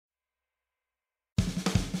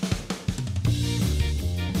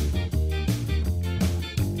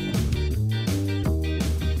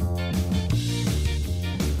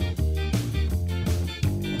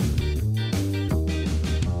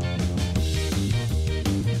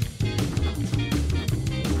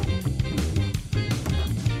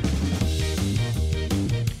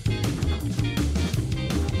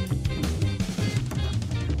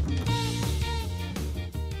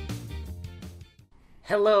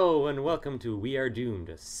Hello and welcome to We Are Doomed,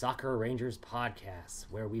 a Soccer Rangers podcast,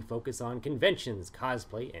 where we focus on conventions,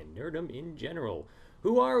 cosplay, and nerdom in general.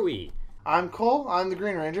 Who are we? I'm Cole, I'm the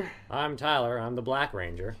Green Ranger. I'm Tyler, I'm the Black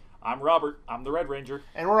Ranger. I'm Robert, I'm the Red Ranger.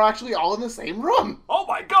 And we're actually all in the same room! Oh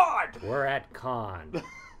my god! We're at Con.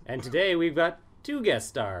 And today we've got two guest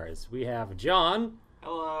stars. We have John.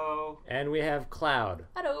 Hello. And we have Cloud.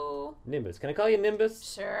 Hello. Nimbus. Can I call you Nimbus?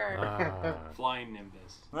 Sure. Flying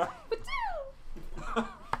Nimbus.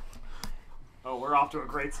 Oh, we're off to a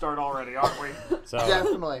great start already, aren't we? So,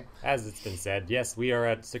 Definitely. as it's been said, yes, we are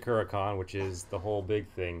at SakuraCon, which is the whole big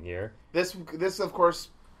thing here. This of course,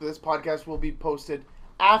 this podcast will be posted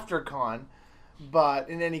after Con, but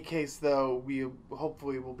in any case, though, we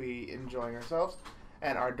hopefully will be enjoying ourselves.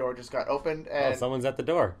 And our door just got opened, and Someone's at the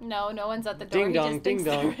door. No one's at the door. Ding He dong, just ding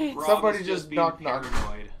thinks dong. they're right. Rob Somebody is just being knock.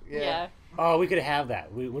 paranoid. Yeah. Oh, we could have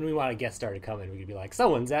that. When we want a guest star to come in, we could be like,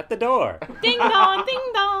 someone's at the door. Ding dong, ding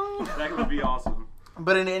dong. That would be awesome.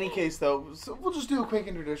 But in any case, though, so we'll just do a quick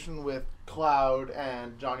introduction with Cloud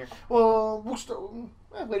and John here. Well, we'll start.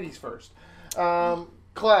 Ladies first.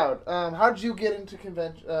 Cloud, how did you get into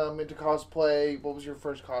into cosplay? What was your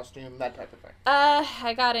first costume? That type of thing.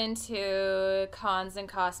 I got into cons and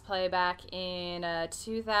cosplay back in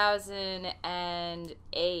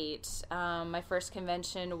 2008. My first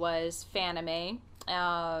convention was Fanime.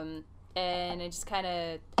 And it just kind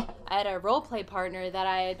of... I had a roleplay partner that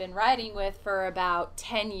I had been riding with for about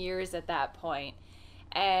 10 years at that point.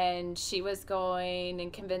 And she was going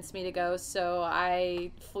and convinced me to go, so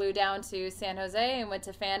I flew down to San Jose and went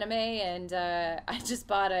to Fanime, and I just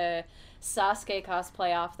bought a Sasuke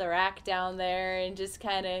cosplay off the rack down there and just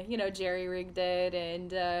kind of, jerry-rigged it,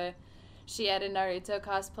 and she had a Naruto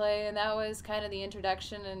cosplay, and that was kind of the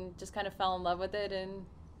introduction, and just kind of fell in love with it, and,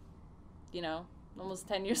 almost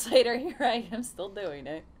 10 years later, here I am still doing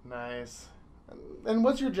it. Nice. And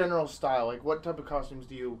what's your general style? Like, what type of costumes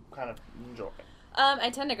do you kind of enjoy? I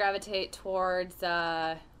tend to gravitate towards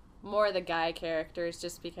more of the guy characters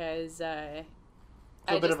just because So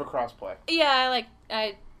a bit of a crossplay. Yeah,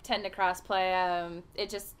 I tend to crossplay. It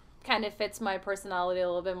just kind of fits my personality a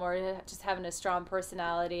little bit more. Just having a strong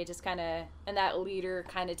personality, it just kind of, and that leader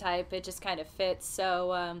kind of type, it just kind of fits.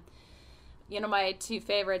 So, my two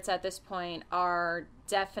favorites at this point are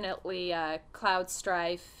definitely Cloud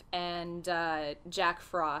Strife and Jack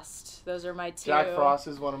Frost. Those are my two. Jack Frost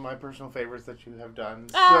is one of my personal favorites that you have done.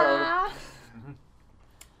 Ah. So,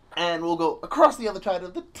 and we'll go across the other side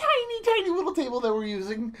of the tiny, tiny little table that we're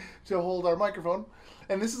using to hold our microphone.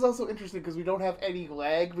 And this is also interesting because we don't have any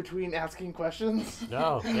lag between asking questions.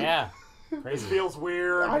 No, yeah. This Crazy. feels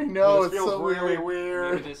weird. I know, This it's feels so really Maybe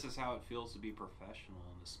weird. this is how it feels to be professional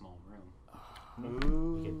in a small room.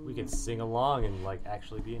 We could sing along and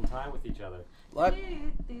actually be in time with each other.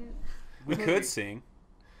 We could sing.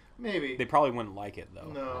 Maybe. They probably wouldn't like it,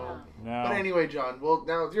 though. No. No. But anyway, John, well,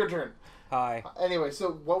 now it's your turn. Hi. Anyway,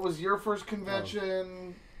 so what was your first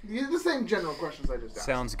convention? The same general questions I just asked.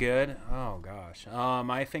 Sounds good. Oh, gosh.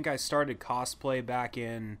 I think I started cosplay back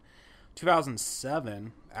in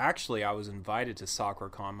 2007. Actually, I was invited to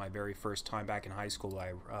SakuraCon my very first time back in high school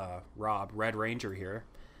by Rob, Red Ranger here.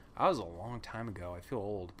 That was a long time ago. I feel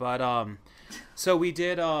old. But, so we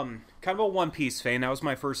did kind of a One Piece thing. That was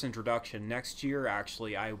my first introduction. Next year,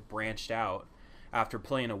 actually, I branched out. After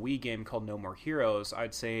playing a Wii game called No More Heroes,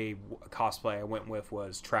 I'd say a cosplay I went with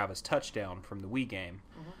was Travis Touchdown from the Wii game.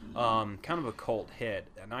 Kind of a cult hit.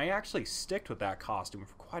 And I actually sticked with that costume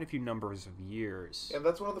for quite a few numbers of years. And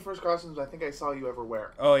that's one of the first costumes I think I saw you ever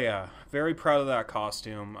wear. Oh, yeah. Very proud of that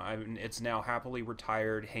costume. It's now happily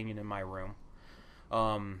retired, hanging in my room.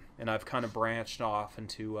 And I've kind of branched off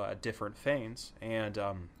into different things. And,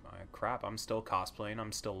 crap, I'm still cosplaying.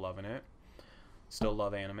 I'm still loving it. Still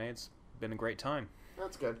love anime. It's been a great time.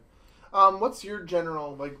 That's good. What's your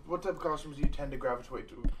general, what type of costumes do you tend to gravitate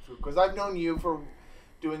to? Because I've known you for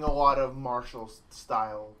doing a lot of martial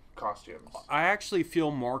style costumes. I actually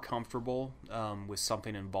feel more comfortable with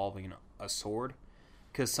something involving a sword.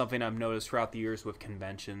 Because something I've noticed throughout the years with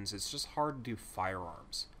conventions, it's just hard to do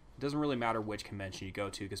firearms. It doesn't really matter which convention you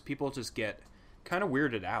go to, because people just get kind of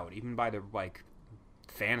weirded out, even by the,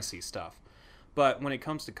 fantasy stuff. But when it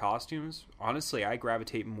comes to costumes, honestly, I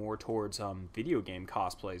gravitate more towards video game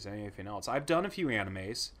cosplays than anything else. I've done a few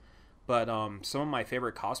animes, but some of my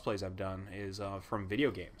favorite cosplays I've done is from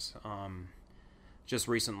video games. Just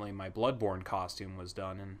recently, my Bloodborne costume was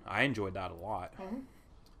done, and I enjoyed that a lot. Mm-hmm.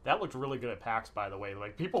 That looked really good at PAX, by the way.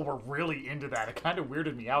 People were really into that. It kind of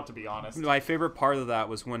weirded me out, to be honest. My favorite part of that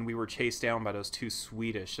was when we were chased down by those two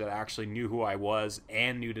Swedish that actually knew who I was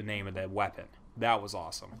and knew the name of that weapon. That was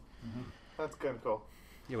awesome. That's kind of cool.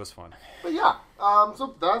 It was fun. But yeah,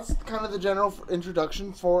 so that's kind of the general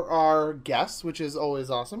introduction for our guests, which is always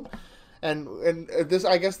awesome. And this,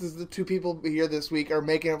 I guess, the two people here this week are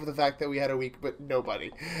making up for the fact that we had a week, but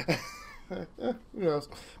nobody. Who knows?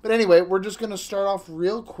 But anyway, we're just going to start off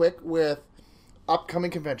real quick with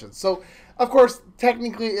upcoming conventions. So, of course,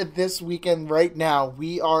 technically this weekend right now,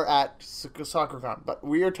 we are at SoccerCon, but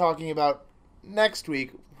we are talking about next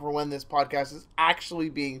week for when this podcast is actually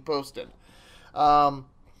being posted.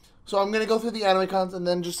 So I'm going to go through the anime cons and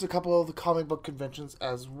then just a couple of the comic book conventions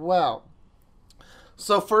as well.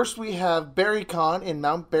 So first we have BerryCon in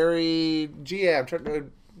Mount Berry, GA.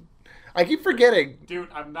 I keep forgetting. Dude,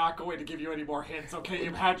 I'm not going to give you any more hints, okay?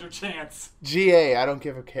 You've had your chance. GA. I don't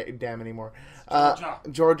give a damn anymore. Georgia.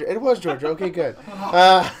 Georgia. It was Georgia. Okay, good.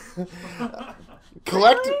 I'm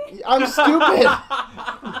stupid.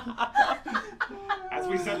 As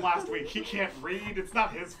we said last week, he can't read. It's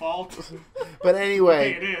not his fault. But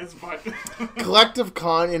anyway. Okay, it is, but... Collective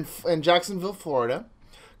Con in Jacksonville, Florida.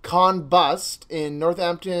 Con Bust in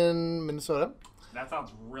Northampton, Minnesota. That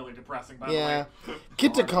sounds really depressing, by the Yeah. way.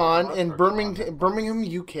 Kitakon in Birmingham,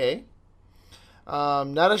 UK.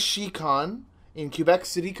 Nadashikon in Quebec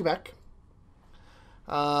City, Quebec.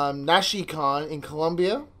 Nashikon in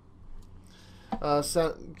Colombia.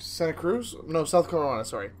 Santa Cruz? No, South Carolina,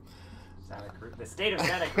 sorry. Santa Cruz. The state of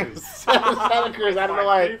Santa Cruz. Santa Cruz, I don't know My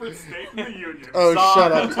why. favorite state in the union. Oh,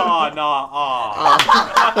 shut up.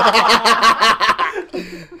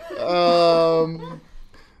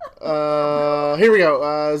 Here we go.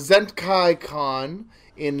 Zenkai Con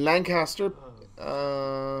in Lancaster,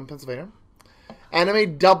 Pennsylvania.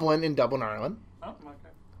 Anime Dublin in Dublin, Ireland. Oh,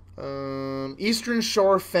 okay. Eastern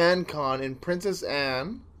Shore Fan Con in Princess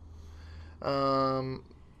Anne, Oh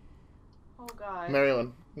God.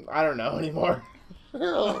 Maryland. I don't know anymore. What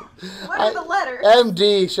are the letters?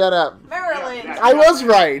 MD, shut up. Maryland. Yeah. I was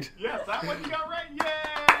right. Yes, that one you got right. Yay!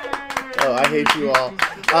 Oh, I hate you all.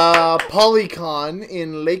 Polycon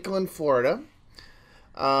in Lakeland, Florida.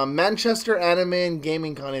 Manchester Anime and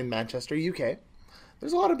Gaming Con in Manchester, UK.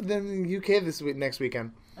 There's a lot of them in the UK next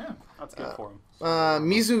weekend. Yeah, That's good for him.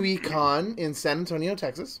 Mizui Con in San Antonio,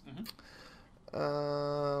 Texas.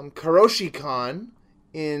 Karoshi Con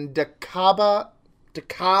in DeKalb,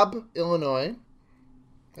 Illinois.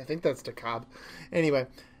 I think that's DeKalb. Anyway,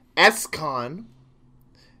 S-Con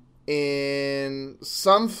in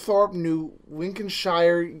Scunthorpe, New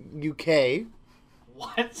Lincolnshire, UK.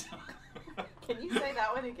 What? Can you say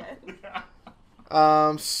that one again?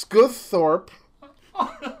 Scunthorpe.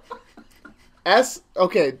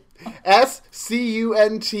 Scunthorpe,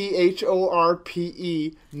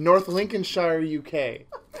 North Lincolnshire, UK.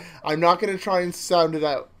 I'm not going to try and sound it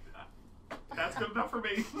out. That's good enough for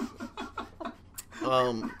me.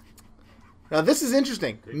 Now this is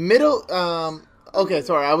interesting. Okay,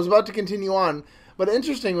 sorry, I was about to continue on, but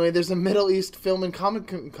interestingly, there's a Middle East Film and Comic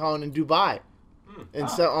Con in Dubai,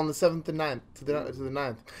 on the 7th and 9th to the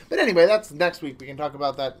 9th. But anyway, that's next week. We can talk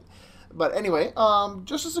about that. But anyway,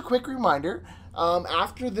 just as a quick reminder,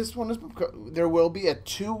 after this one there will be a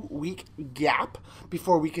 2-week gap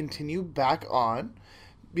before we continue back on,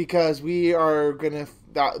 because we are gonna.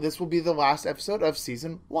 This will be the last episode of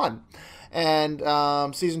season 1. And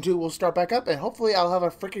season 2 will start back up, and hopefully I'll have a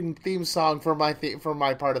freaking theme song for my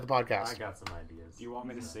part of the podcast. I got some ideas. Do you want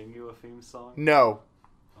me to sing you a theme song? No.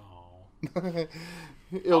 Oh.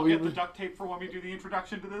 I'll get the duct tape for when we do the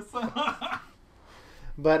introduction to this.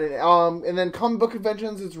 But and then comic book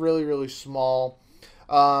conventions, it's really, really small.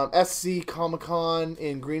 SC Comic Con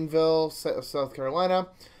in Greenville, South Carolina,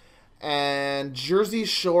 and Jersey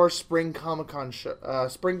Shore Spring Comic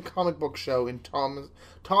Book Show in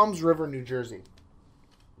Toms River, New Jersey.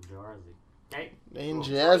 Jersey. Hey. In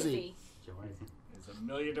Jersey. Jersey. There's a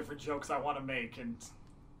million different jokes I want to make, and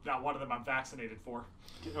not one of them I'm vaccinated for.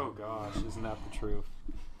 Oh gosh, isn't that the truth?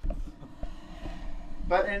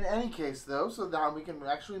 But in any case, though, so now we can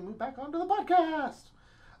actually move back onto the podcast.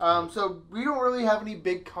 So we don't really have any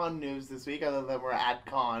big con news this week, other than we're at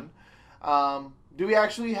con. Do we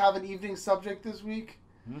actually have an evening subject this week?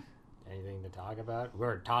 Anything to talk about?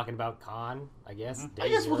 We're talking about con, I guess. I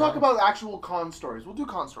guess we'll talk about actual con stories. We'll do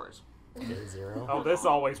con stories. Day 0. Oh, this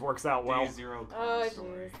always works out well. Day 0 Oh,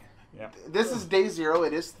 story. Yeah. This is day 0.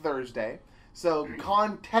 It is Thursday. So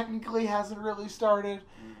con technically hasn't really started.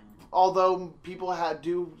 Although people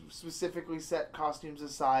do specifically set costumes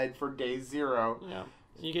aside for day 0. Yeah.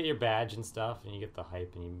 You get your badge and stuff, and you get the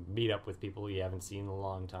hype, and you meet up with people you haven't seen in a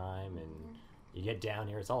long time, and you get down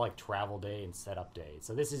here. It's all like travel day and setup day.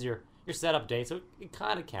 So this is your setup day, so it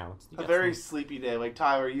kind of counts. You A got very some- sleepy day. Like,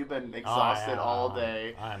 Tyler, you've been exhausted yeah, all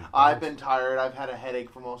day. I'm I've been tired. I've had a headache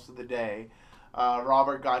for most of the day.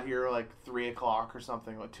 Robert got here like 3 o'clock or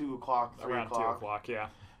something, like 2 o'clock, 3 Around 2 o'clock. o'clock, yeah.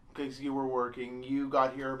 Because you were working. You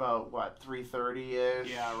got here about, what,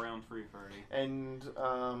 3:30-ish? Yeah, around 3:30.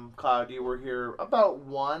 And, Cloud, you were here about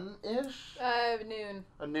 1-ish? Noon.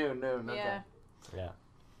 Noon, okay. Yeah.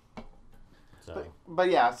 Yeah. So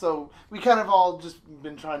But yeah, so we kind of all just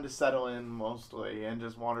been trying to settle in mostly and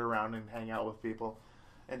just wander around and hang out with people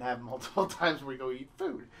and have multiple times where we go eat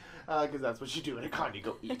food. Because that's what you do at a con, you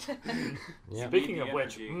go eat. yeah. Speaking Need of the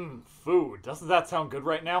which, energy. food. Doesn't that sound good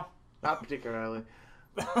right now? Not particularly.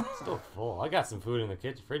 Still full. I got some food in the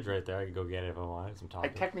kitchen fridge right there. I could go get it if I wanted. Some I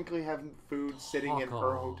tacos. technically have food sitting in her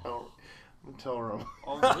Taco. hotel room.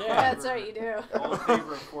 All, Yeah. That's right, you do. all in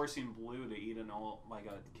favor of forcing Blue to eat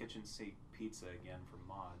a kitchen sink pizza again for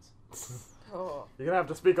mods. Oh. You're going to have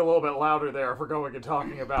to speak a little bit louder there if we're going and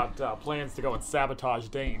talking about plans to go and sabotage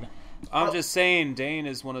Dane. I'm just saying, Dane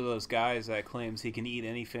is one of those guys that claims he can eat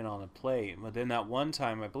anything on a plate. But then that one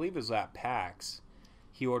time, I believe it was at PAX,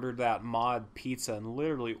 he ordered that mod pizza and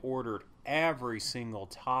literally ordered every single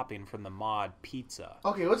topping from the mod pizza.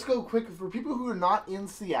 Okay, let's go quick. For people who are not in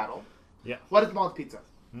Seattle, Yeah. what is Mods Pizza?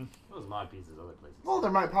 Those mod pizzas other places. Well, there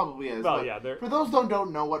probably is. Well, but yeah, there- For those who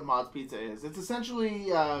don't know what Mods Pizza is, it's essentially...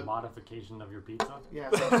 Modification of your pizza. yeah,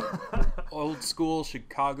 Old school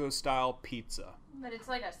Chicago style pizza. But it's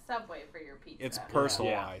like a Subway for your pizza. It's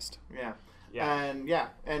personalized. yeah. Yeah.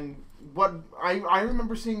 And what I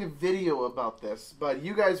remember seeing a video about this, but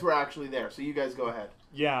you guys were actually there, so you guys go ahead.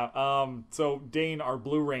 Yeah, so Dane, our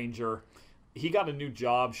Blue Ranger, he got a new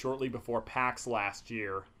job shortly before PAX last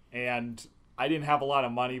year, and I didn't have a lot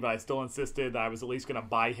of money, but I still insisted that I was at least going to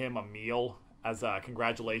buy him a meal as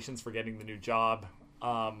congratulations for getting the new job.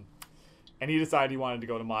 And he decided he wanted to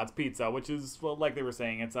go to Mod's Pizza, which is, well, like they were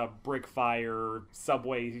saying, it's a brick fire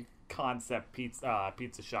Subway concept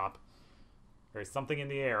pizza shop. There's something in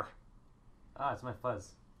the air. Ah, it's my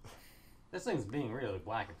fuzz. This thing's being really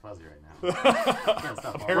black and fuzzy right now. Can't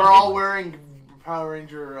stop We're all wearing Power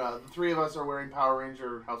Ranger. The 3 of us are wearing Power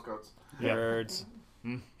Ranger house coats. Yeah. Nerds.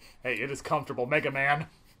 Hey, it is comfortable, Mega Man.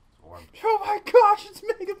 warm. Oh my gosh, it's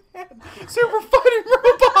Mega Man! Super fighting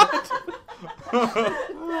robot!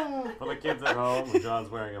 For the kids at home, John's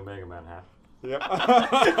wearing a Mega Man hat. Yep.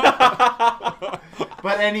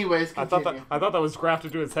 But anyways, I continue. thought that was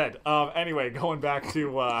grafted to his head. Anyway, going back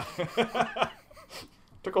to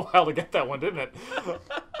took a while to get that one, didn't it?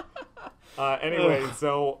 Anyway,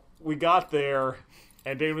 so we got there,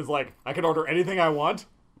 and Dane was like, "I can order anything I want."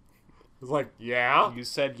 I was like, "Yeah." You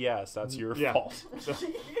said yes, that's your Yeah. fault.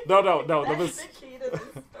 No. That was the key to this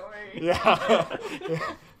story. yeah.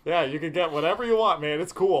 Yeah, you can get whatever you want, man.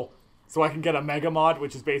 It's cool. So I can get a Mega Mod,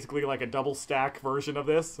 which is basically like a double stack version of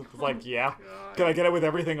this. It's like, yeah. Can I get it with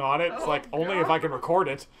everything on it? It's like, only if I can record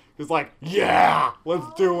it. It's like, yeah, let's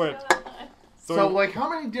do it. So, like, how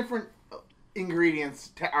many different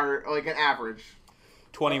ingredients are, like, an average?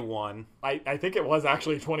 21. I think it was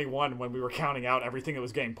actually 21 when we were counting out everything that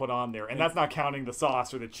was getting put on there. And that's not counting the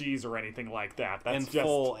sauce or the cheese or anything like that. That's And just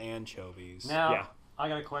full anchovies. Now, Yeah. I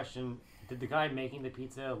got a question. Did the guy making the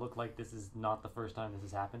pizza look like this is not the first time this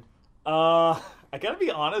has happened? I gotta be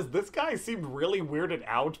honest, this guy seemed really weirded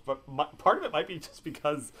out, but part of it might be just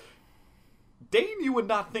because Dane you would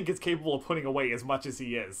not think is capable of putting away as much as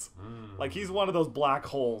he is. Like, he's one of those black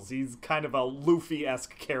holes. He's kind of a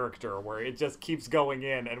Luffy-esque character where it just keeps going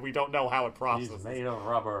in and we don't know how it He's processes. made of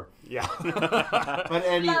rubber. Yeah. But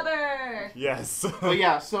Rubber. Yes. But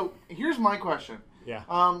yeah, so here's my question. Yeah.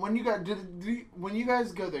 When you guys when you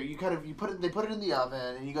guys go there, you kind of they put it in the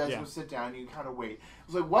oven and you guys Yeah. go sit down and you kind of wait.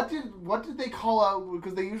 It's like what did they call out,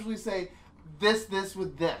 because they usually say this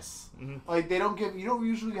with this. Like you don't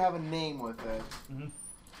usually have a name with it.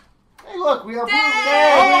 Hey, look, we have blue.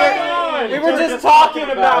 Oh my God! We were just talking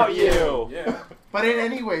about you! Yeah. But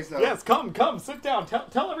anyways though. Yes, come, sit down.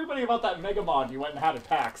 Tell everybody about that Mega Mod you went and had at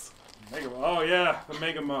PAX. Oh yeah, the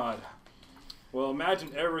Mega Mod. Well,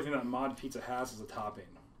 imagine everything that Mod Pizza has as a topping.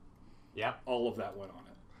 Yeah. All of that went on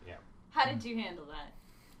it. How did you handle that?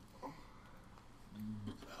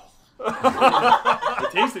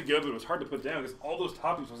 It tasted good, but it was hard to put down because all those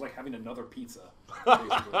toppings was like having another pizza.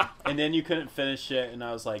 Basically. And then you couldn't finish it, and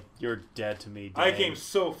I was like, you're dead to me, Dane. I came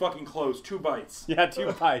so fucking close. 2 bites. Yeah,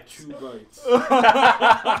 2 bites. 2 bites. 2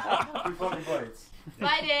 fucking bites.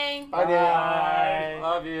 Bye, Dane. Bye, Dan.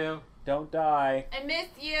 Love you. Don't die. I miss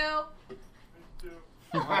you.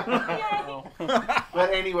 But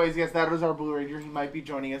anyways, yes, that was our Blue Ranger. He might be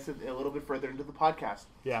joining us a little bit further into the podcast.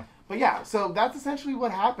 Yeah. But yeah, so that's essentially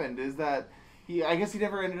what happened. Is that I guess he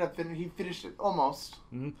never ended up. He finished it almost.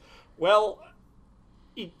 Well,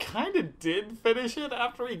 he kind of did finish it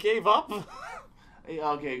after he gave up.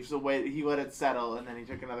 Okay, so wait, he let it settle, and then he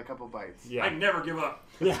took another couple bites. Yeah. I never give up.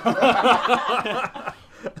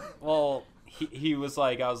 Well, he was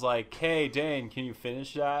like, I was like, hey, Dane, can you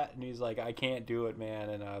finish that? And he's like, I can't do it, man.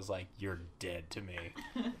 And I was like, you're dead to me.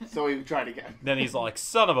 So he tried again. Then he's like,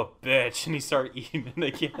 son of a bitch. And he started eating it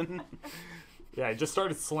again. Yeah, he just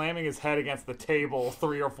started slamming his head against the table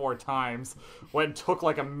 3 or 4 times. Took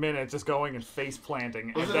like a minute just going and face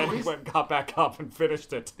planting. Was And it at then he least- got back up and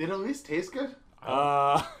finished it. Did it at least taste good?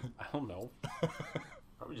 I don't know.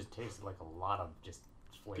 Probably just tasted like a lot of just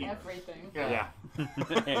flavor. Everything. Yeah.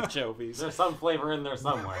 Anchovies. There's some flavor in there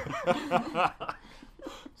somewhere.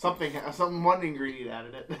 One ingredient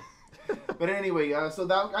added it. But anyway, so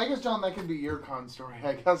that I guess, John, that could be your con story.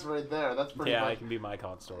 I guess right there. That's pretty Yeah, much. it can be my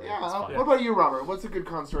con story. Yeah. It's fine. What about you, Robert? What's a good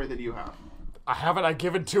con story that you have? Haven't I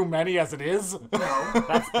given too many as it is?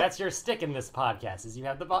 No. That's your stick in this podcast, is you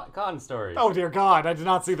have the con stories. Oh dear God, I did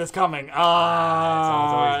not see this coming. That's how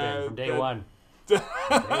it's always been from day one. Day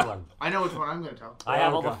one. I know which one I'm going to tell. I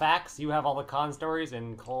have all the God. facts, you have all the con stories,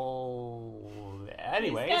 and Cole...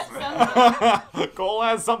 Anyways. Yeah, Cole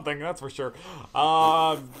has something, that's for sure.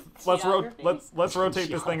 Geography? Let's rotate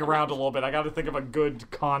this thing around a little bit. I got to think of a good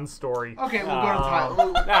con story. Okay, we'll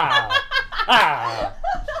go to Tyler.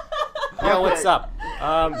 Yo, what's up? Do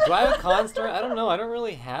I have a con story? I don't know. I don't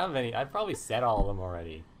really have any. I've probably said all of them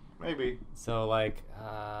already. Maybe. So, like,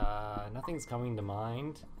 nothing's coming to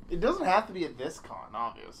mind. It doesn't have to be at this con,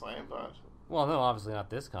 obviously, but... Well, no, obviously not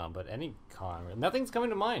this con, but any con. Nothing's coming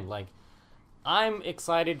to mind. Like, I'm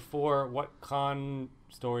excited for what con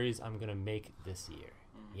stories I'm going to make this year.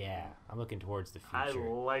 Yeah, I'm looking towards the I future.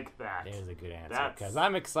 like that. There's a good answer. That's- Because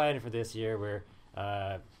I'm excited for this year where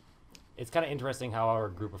it's kind of interesting how our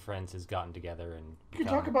group of friends has gotten together and You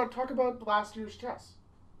can become talk about last year's chess.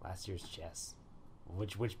 last year's chess.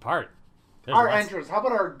 Which part? There's Our lots- entrance. How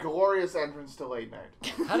about our glorious entrance to late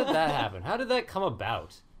night? How did that happen? How did that come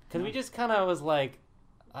about? Because we just kind of was like,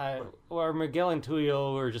 or Miguel and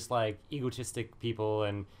Tulio were just like egotistic people,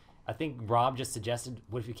 and I think Rob just suggested,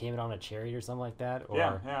 what if you came in on a chariot or something like that? Or,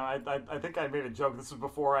 Yeah. I think I made a joke. This was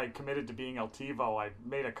before I committed to being El Tivo. I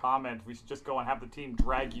made a comment. We should just go and have the team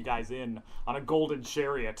drag you guys in on a golden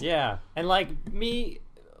chariot. Yeah, and like me,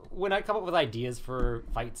 when I come up with ideas for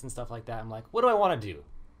fights and stuff like that, I'm like, what do I want to do?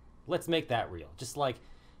 Let's make that real. Just like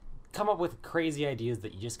come up with crazy ideas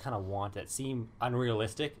that you just kind of want that seem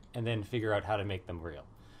unrealistic, and then figure out how to make them real.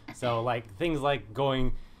 So like things like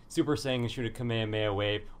going Super Saiyan and shoot a Kamehameha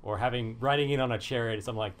wave, or riding in on a chariot or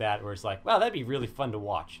something like that, where it's like, wow, that'd be really fun to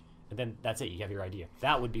watch. And then that's it. You have your idea.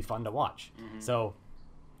 That would be fun to watch. So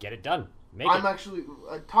get it done. Make I'm it. actually...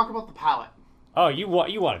 talk about the palette. Oh, you want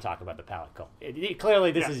to talk about the palette, Cole.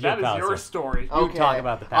 Clearly, this Yes, is your that is palette. your so story. You talk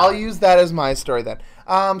about the palette. I'll use that as my story then.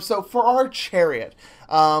 So for our chariot,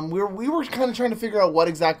 we were kind of trying to figure out what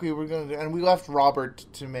exactly we were going to do, and we left Robert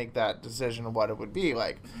to make that decision of what it would be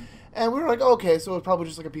like. And we were like, okay, so it's probably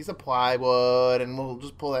just like a piece of plywood, and we'll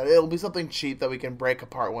just pull that. It'll be something cheap that we can break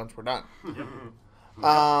apart once we're done.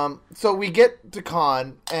 So we get to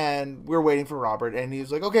con, and we're waiting for Robert, and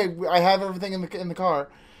he's like, okay, I have everything in the car.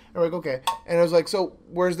 And we're like, okay. And I was like, so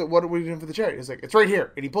what are we doing for the chariot? He's like, it's right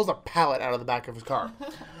here. And he pulls a pallet out of the back of his car.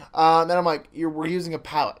 And I'm like, we're using a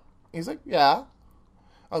pallet. He's like, yeah.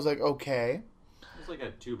 I was like, okay. It's like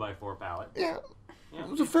a 2x4 palette. Yeah. Yeah. It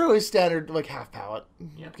was a fairly standard, like, half pallet,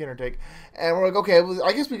 Yeah. give or take. And we're like, okay, well,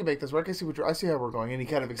 I guess we can make this work. I see how we're going. And he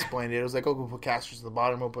kind of explained it. It was like, oh, we'll put casters at the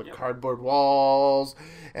bottom. We'll put cardboard walls.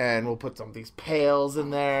 And we'll put some of these pails in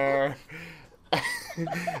there.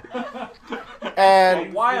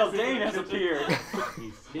 And Wild Dane has appeared.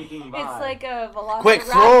 He's sneaking by. It's like a Velociraptor Quick,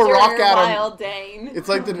 throw a rock at him. Wild Dane. it's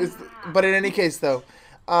like but in any case, though,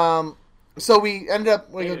 so we ended up,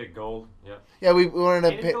 Painted it gold. Yep. yeah, we wanted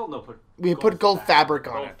Painted to, gold? No, put gold fabric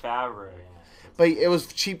on Gold it. fabric. But it was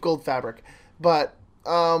cheap gold fabric. But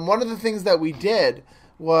one of the things that we did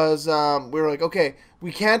was we were like, okay,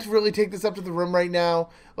 we can't really take this up to the room right now.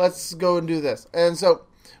 Let's go and do this. And so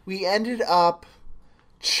we ended up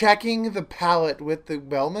checking the pallet with the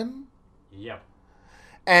bellman. Yep.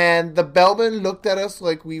 And the bellman looked at us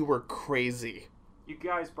like we were crazy. You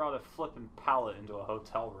guys brought a flippin' pallet into a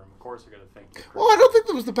hotel room. Of course they're gonna think you're crazy. Well, I don't think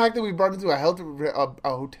it was the fact that we brought it into a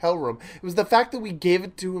hotel room. It was the fact that we gave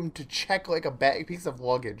it to him to check like a piece of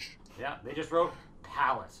luggage. Yeah, they just wrote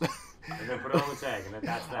palette. And then put it on the tag, and then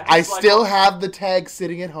that's that. I It's like- still have the tag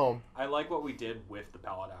sitting at home. I like what we did with the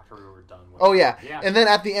pallet after we were done with Oh yeah. Yeah. And then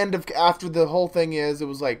at the end of after the whole thing it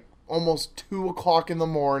was like almost 2:00 in the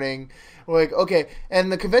morning. We're like, okay,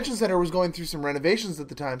 and the convention center was going through some renovations at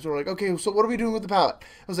the time, so we're like, okay, so what are we doing with the pallet? I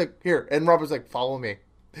was like, here, and Robert's like, follow me.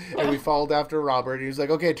 and we followed after Robert. He was like,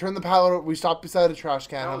 "Okay, turn the pallet over." We stopped beside a trash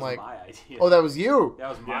can. That I'm was like, my idea. "Oh, that was you." That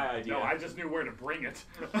was my idea. No, I just knew where to bring it.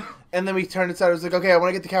 And then we turned inside. I was like, "Okay, I want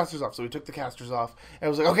to get the casters off." So we took the casters off, and I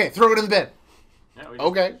was like, "Okay, throw it in the bin." Yeah, we just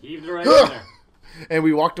Okay. heaved it right in there. And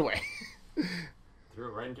we walked away. Threw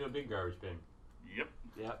it right into a big garbage bin. Yep.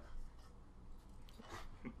 Yep.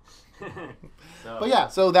 So, But yeah,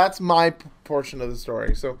 so that's my portion of the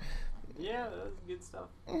story. So, yeah, that was good stuff.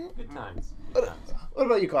 Good times. what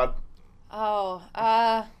about you, Claude? Oh,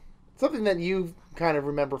 Something that you kind of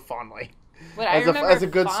remember fondly what I remember as a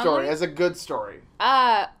good fondly? story. As a good story.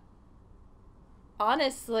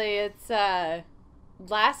 Honestly, it's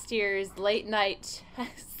last year's late night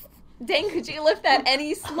chess. Dang, could you lift that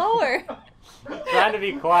any slower? Trying to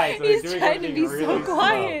be quiet. So He's doing trying to something be really so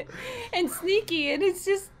quiet and sneaky, and it's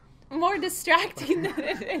just more distracting than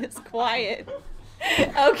it is quiet.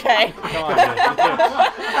 Okay. Slow. Come on,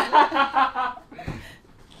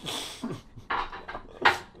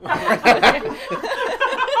 man.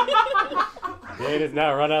 Dane has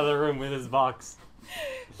now run out of the room with his box.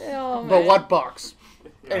 Oh, man. But what box?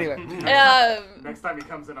 Anyway. Next time he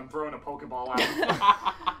comes in, I'm throwing a Pokeball at him.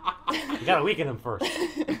 You gotta weaken him first.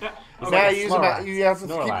 He's Now like a use him. Snorlax. You have to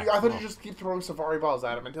keep, Snorlax. I thought you just keep throwing safari balls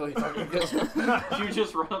at him until he fucking kills him. You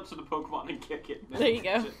just run up to the Pokemon and kick it. There you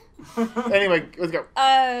go. Anyway, let's go.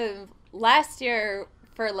 Last year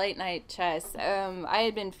for late night chess, I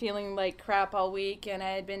had been feeling like crap all week, and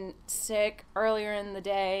I had been sick earlier in the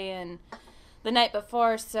day and the night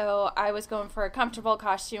before, so I was going for a comfortable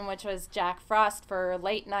costume, which was Jack Frost for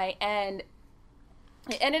late night, and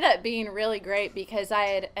it ended up being really great because I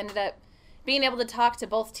had ended up being able to talk to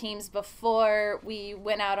both teams before we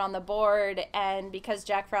went out on the board, and because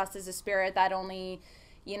Jack Frost is a spirit that only,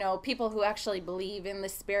 people who actually believe in the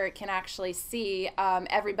spirit can actually see,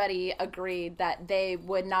 everybody agreed that they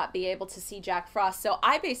would not be able to see Jack Frost. So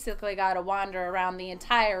I basically got to wander around the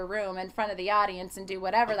entire room in front of the audience and do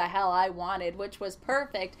whatever the hell I wanted, which was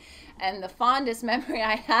perfect. And the fondest memory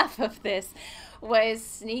I have of this was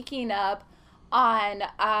sneaking up on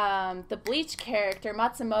the Bleach character,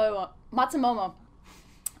 Matsumomo.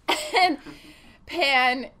 And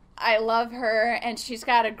Pan, I love her, and she's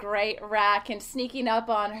got a great rack, and sneaking up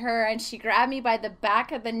on her, and she grabbed me by the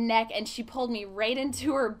back of the neck, and she pulled me right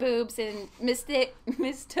into her boobs and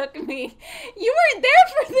mistook me. You weren't there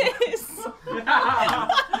for this!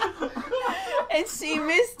 And she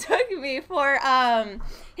mistook me for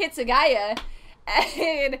Hitsugaya,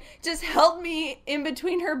 and just held me in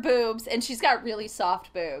between her boobs, and she's got really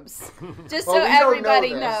soft boobs. Just Well, so we don't know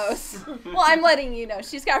everybody this. knows. Well, I'm letting you know.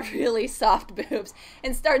 She's got really soft boobs,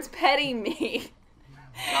 and starts petting me.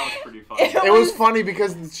 That was pretty fun. It was funny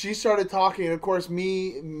because she started talking, and of course,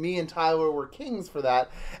 me and Tyler were kings for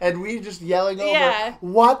that, and we just yelling over, Yeah.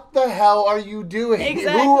 "What the hell are you doing?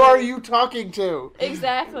 Exactly. Who are you talking to?"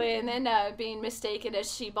 Exactly, and then being mistaken as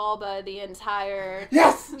Shibalba the entire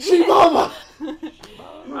Yes, Shibama.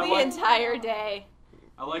 entire day.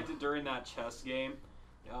 I liked it during that chess game.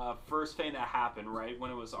 First thing that happened, right, when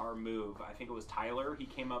it was our move, I think it was Tyler, he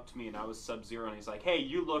came up to me and I was Sub-Zero and he's like, "Hey,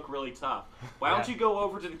 you look really tough. Why don't you go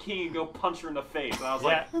over to the king and go punch her in the face?" And I was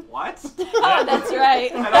like, "What?" Oh, that's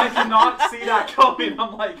right. And I did not see that coming.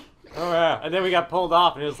 I'm like, Oh yeah. And then we got pulled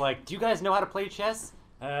off, and it was like, "Do you guys know how to play chess?"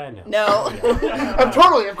 No. No.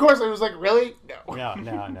 Of course, I was like, really? No. No.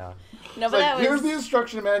 No, It's but like, that was... here's the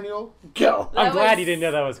instruction manual. Go. I'm That glad was- you didn't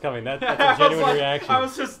know that was coming. That's a I was genuine like, reaction.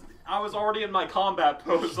 I was already in my combat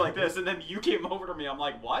pose like this, and then you came over to me. I'm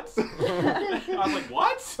like, "What?" I was like,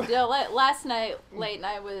 "What?" Last night, late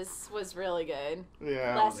night was really good.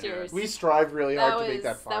 Yeah. Last year's. We strive really that hard was to make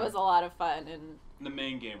that fun. that was a lot of fun, and The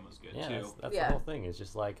main game was good Yeah, too. that's Yeah. the whole thing. It's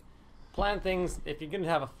just like plan things. If you're gonna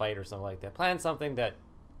have a fight or something like that, plan something that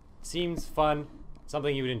seems fun,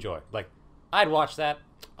 something you would enjoy. Like I'd watch that.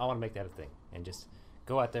 I want to make that a thing, and just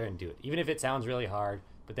go out there and do it, even if it sounds really hard.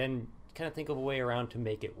 But then kind of think of a way around to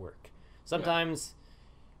make it work. Sometimes,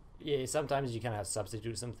 sometimes you kind of have to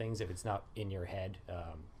substitute some things if it's not in your head.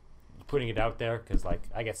 Putting it out there, because like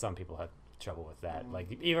I guess some people have trouble with that. Like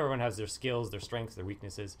everyone has their skills, their strengths, their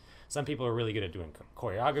weaknesses. Some people are really good at doing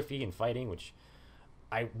choreography and fighting, which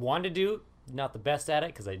I want to do. Not the best at it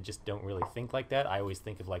because I just don't really think like that. I always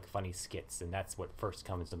think of like funny skits, and that's what first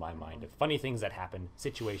comes to my mind. Of funny things that happen,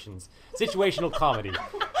 situational comedy.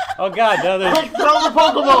 Oh God, no! There's Throw the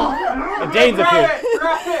Pokeball! and Dane's appeared.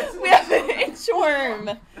 we have an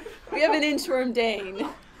inchworm. We have an inchworm Dane.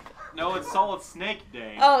 No, it's Solid Snake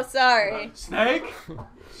Day. Oh, sorry. Snake?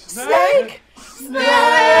 Snake! Snake!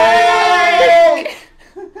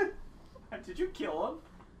 Did you kill him?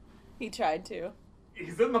 He tried to.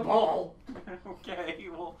 He's in the ball. Okay,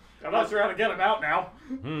 well, I'm not sure how to get him out now.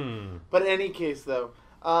 But in any case, though,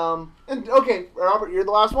 and okay, Robert, you're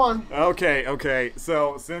the last one. Okay.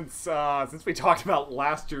 So since we talked about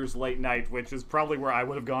last year's late night, which is probably where I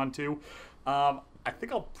would have gone to, I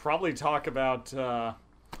think I'll probably talk about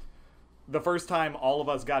the first time all of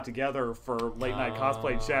us got together for late night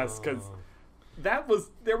cosplay chess, because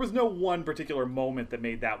there was no one particular moment that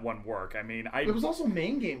made that one work. I mean, It was also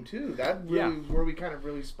main game too. That really was where we kind of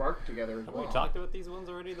really sparked together as Have well. we talked about these ones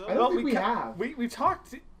already, though? I don't think we have. We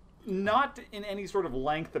talked not in any sort of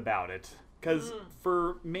length about it, because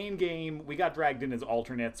for main game we got dragged in as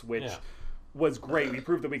alternates, which was great. We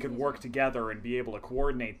proved that we could work together and be able to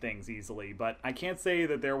coordinate things easily, but I can't say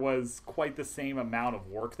that there was quite the same amount of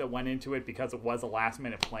work that went into it because it was a last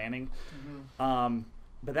minute planning.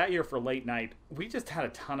 But that year for late night, we just had a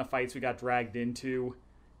ton of fights we got dragged into,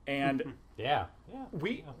 and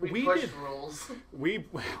we pushed did rules.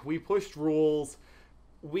 we pushed rules.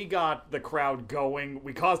 We got the crowd going.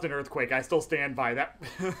 We caused an earthquake. I still stand by that.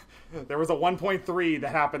 There was a 1.3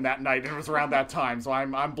 that happened that night, and it was around that time. So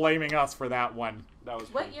I'm blaming us for that one. that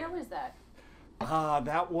was What year was that?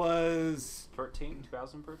 That was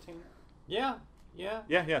 2013? Yeah.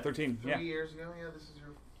 yeah 13. 3 Yeah, years ago. Yeah, this is your.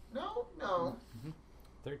 No.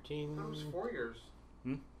 13. That was 4 years.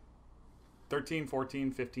 13,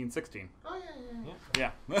 14, 15, 16. Oh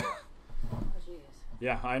yeah. Yeah, Oh, jeez.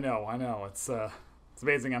 yeah. I know. It's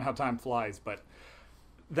amazing on how time flies, but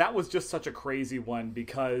that was just such a crazy one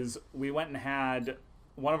because we went and had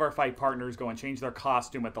one of our fight partners go and change their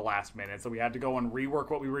costume at the last minute, so we had to go and rework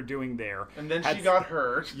what we were doing there. And then she got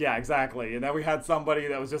hurt. Yeah, exactly. And then we had somebody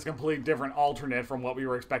that was just a completely different alternate from what we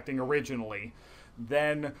were expecting originally.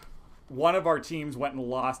 Then one of our teams went and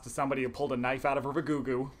lost to somebody who pulled a knife out of her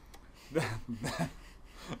vagugu.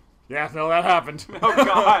 Yeah, no, that happened. Oh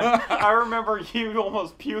God! I remember you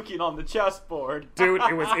almost puking on the chessboard. Dude,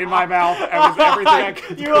 it was in my mouth. It was everything I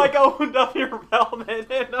could do. You like opened up your helmet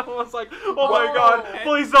and I was like, "Oh my God!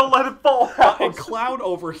 Please don't let it fall out." And Cloud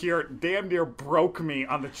over here damn near broke me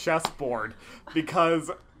on the chessboard because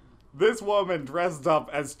this woman dressed up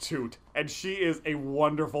as Toot, and she is a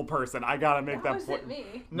wonderful person. I gotta make that Was point. it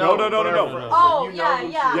me? No. Oh, You know yeah, who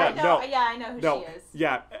she yeah, is. Yeah, I know. no. Yeah, I know who No, she is.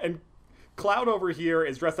 yeah, and Cloud over here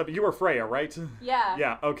is dressed up. You were Freya, right? Yeah.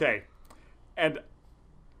 Yeah, okay. And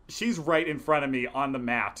she's right in front of me on the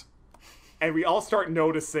mat. And we all start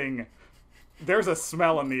noticing there's a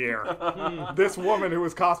smell in the air. This woman who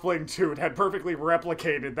was cosplaying Toot had perfectly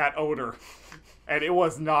replicated that odor. And it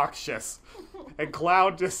was noxious. And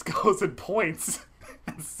Cloud just goes and points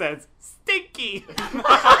and says, "Stinky!"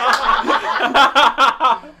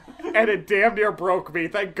 And it damn near broke me.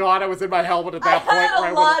 Thank God I was in my helmet at that point. I where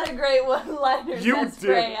had a lot of great one-liners You as did.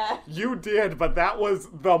 Freya. You did, but that was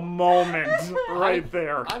the moment right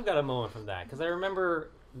there. I've got a moment from that because I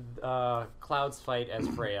remember Cloud's fight as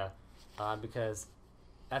Freya because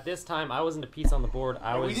at this time I wasn't a piece on the board.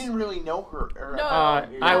 We didn't really know her. No.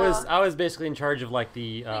 I was basically in charge of like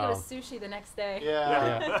the I think it was sushi the next day.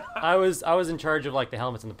 Yeah. yeah. I was in charge of like the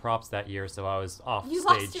helmets and the props that year, so I was off You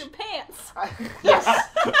stage. lost your pants. Yes.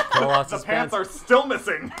 Cole lost The his pants are still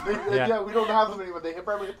missing. Yeah, we don't have them anymore. They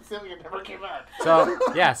probably hit the ceiling and never came out. So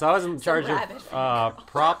I was in charge rabbit of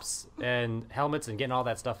props and helmets and getting all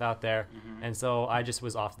that stuff out there, and so I just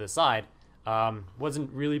was off to the side.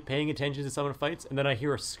 Wasn't really paying attention to some of the fights, and then I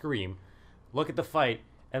hear a scream. Look at the fight,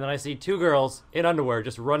 and then I see two girls in underwear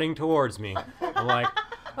just running towards me. I'm like,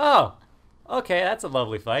 oh, okay, that's a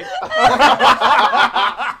lovely fight.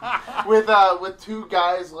 with two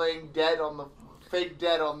guys laying fake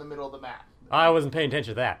dead on the middle of the mat. I wasn't paying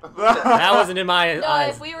attention to that. That wasn't in my No,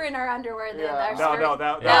 eyes. if we were in our underwear, then Yeah. our No, skirt,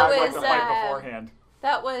 that that was like was, the fight beforehand.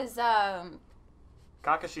 that was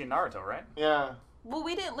Kakashi and Naruto, right? Yeah. well,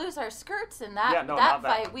 we didn't lose our skirts in that Yeah, no, that not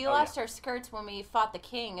that fight. one. We Oh, lost yeah. our skirts when we fought the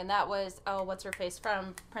king, and that was what's her face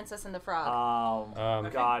from Princess and the Frog.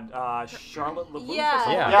 Charlotte LaBouche.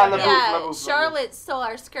 Yeah, Yeah. LaBouche. Charlotte stole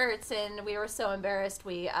our skirts, and we were so embarrassed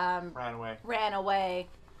we Ran away. ran away.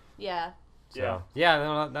 Yeah. So,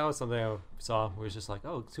 yeah, that was something I saw. It was just like,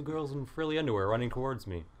 oh, two girls in frilly underwear running towards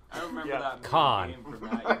me. I remember Yeah. that Con. game from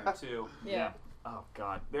that year too. Yeah. Oh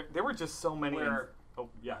God, there were just so many. Where Oh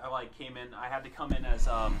yeah. I like came in. I had to come in as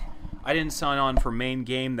I didn't sign on for main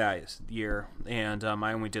game that year, and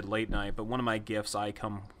I only did late night. But one of my gifts,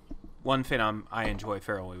 one thing I enjoy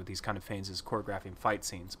fairly with these kind of things is choreographing fight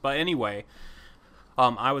scenes. But anyway,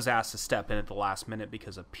 I was asked to step in at the last minute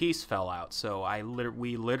because a piece fell out. So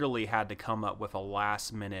we literally had to come up with a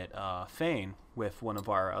last minute feign with one of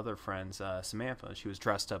our other friends, Samantha. She was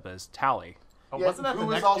dressed up as Tally. Oh, Yeah, wasn't that who the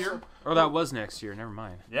was next also- year? Oh, that was next year. Never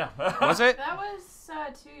mind. Yeah. Was it? That was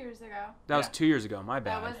 2 years ago. That was Yeah. 2 years ago. My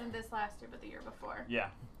That bad. wasn't this last year, but the year before. Yeah.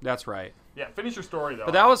 That's right. Yeah. Finish your story though.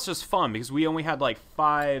 But that was just fun because we only had like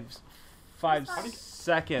five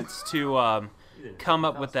seconds to come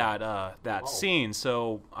up with that scene.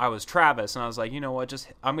 So I was Travis, and I was like, you know what? Just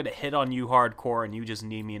I'm gonna hit on you hardcore, and you just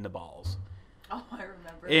knee me in the balls. Oh, I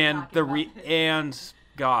remember. And talking about it. and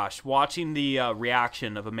gosh, watching the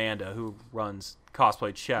reaction of Amanda, who runs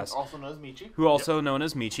Cosplay Chess, Also known as Michi. who also known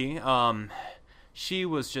as Michi. She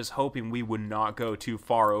was just hoping we would not go too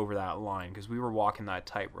far over that line because we were walking that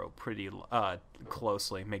tightrope pretty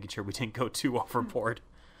closely, making sure we didn't go too overboard.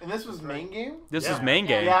 And this was main game? This Yeah. is main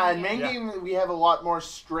game. Yeah, in main Yeah. game we have a lot more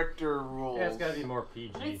stricter rules. Yeah, it's got to be more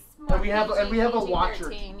PG. It's more And we have a PG, watcher.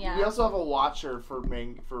 PG-13, yeah. We also have a watcher for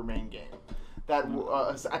main game.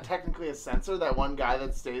 That technically a censor. That one guy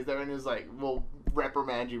that stays there and is like, will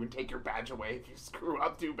reprimand you and take your badge away if you screw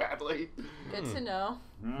up too badly. Good to know.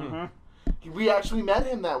 Mm-hmm. We actually met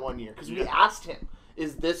him that one year because we Yeah. asked him,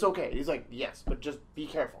 "Is this okay?" He's like, "Yes, but just be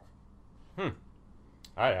careful."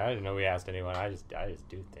 I didn't know we asked anyone. I just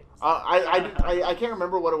do things. I can't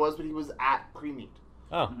remember what it was, but he was at pre-meet.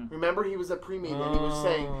 Oh. Remember, he was at pre-meet and he was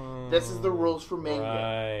saying, "This is the rules for main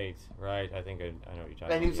game." Right. I think I know what you're talking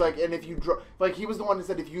about. And he was like, and if you drop, like he was the one who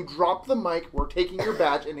said, if you drop the mic, we're taking your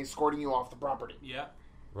badge and escorting you off the property. Yeah.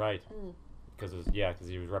 Right. Because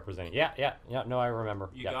he was representing. Yeah. No, I remember.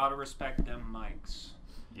 You Yeah. gotta respect them mics.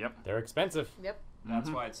 Yep. They're expensive. Yep. That's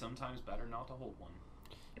why it's sometimes better not to hold one.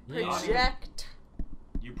 Project.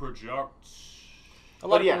 You project. A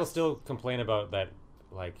lot of yes. people still complain about that,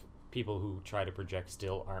 like people who try to project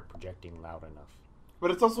still aren't projecting loud enough.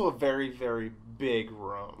 But it's also a very, very big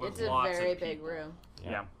room. It's a lots of very big people. room.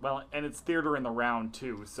 Yeah. Well, and it's theater in the round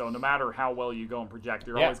too. So no matter how well you go and project,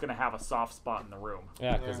 you're Yeah. always going to have a soft spot in the room.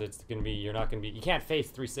 Yeah, because Yeah. it's gonna be you can't face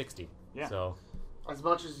 360. Yeah. So As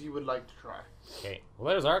much as you would like to try. okay, well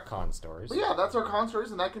there's our con stories. But yeah, that's our con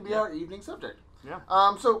stories, and that can be our evening subject. Yeah.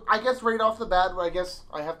 So I guess right off the bat, I guess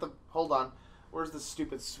I have to hold on. Where's the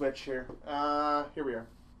stupid switch here? Here we are.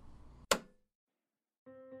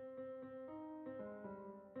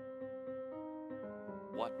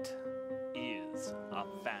 What is a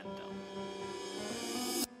fandom?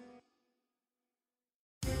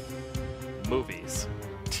 Movies,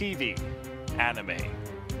 TV, anime,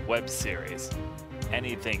 web series,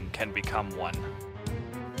 anything can become one.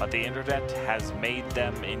 But the internet has made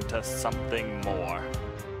them into something more.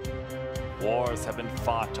 Wars have been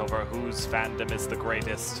fought over whose fandom is the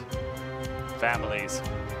greatest. Families,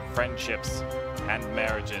 friendships, and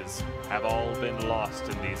marriages have all been lost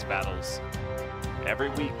in these battles. Every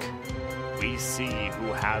week, we see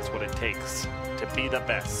who has what it takes to be the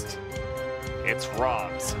best. It's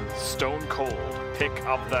Rob's Stone Cold Pick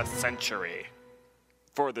of the Century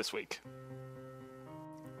for this week.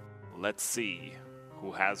 Let's see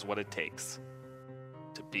who has what it takes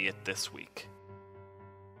to be it this week.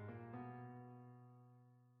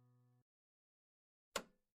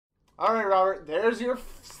 All right, Robert. There's your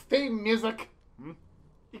theme music.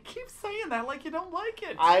 You keep saying that like you don't like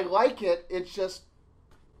it. I like it. It's just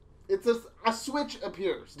a switch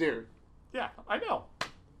appears, dude. Yeah, I know.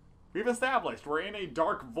 We've established we're in a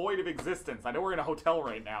dark void of existence. I know we're in a hotel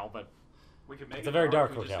right now, but We can make It's it a very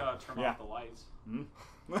dark We just hotel. gotta turn Yeah. off the lights.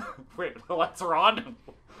 wait, the lights are on.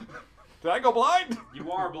 Did I go blind?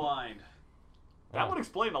 You are blind. That would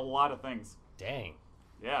explain a lot of things. Dang.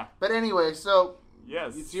 Yeah. But anyway, so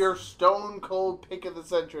Yes. it's your stone cold pick of the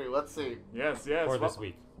century. Let's see Yes. For Well, this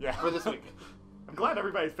week. Yeah. for this week. I'm glad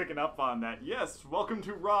everybody's picking up on that. Yes, welcome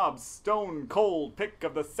to Rob's Stone Cold Pick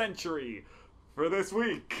of the Century for this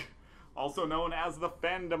week, also known as the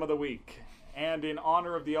Fandom of the Week. And in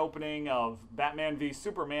honor of the opening of Batman v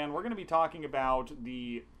Superman, we're going to be talking about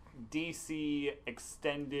the DC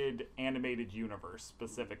Extended Animated Universe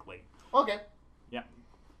specifically. Okay. Yeah.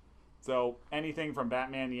 So anything from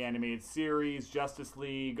Batman the Animated Series, Justice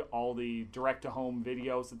League, all the direct-to-home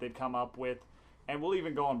videos that they've come up with, and we'll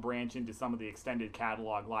even go and branch into some of the extended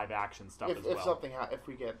catalog live-action stuff as well. If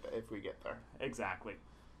we get there. Exactly.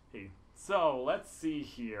 Hey, so let's see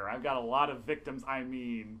here. I've got a lot of victims. I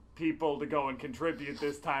mean, people to go and contribute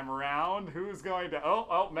this time around. Who's going to?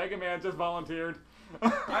 Oh, Mega Man just volunteered.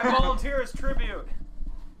 I volunteer as tribute.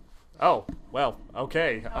 Oh, well,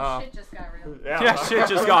 okay. Shit just got real. Yeah, shit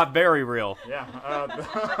just got very real. Yeah.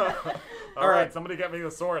 All right, somebody get me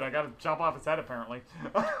the sword. I got to chop off his head, apparently.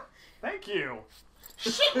 Thank you.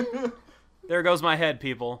 There goes my head,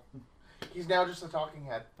 people. He's now just a talking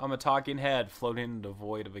head. I'm a talking head floating in the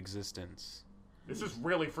void of existence. This is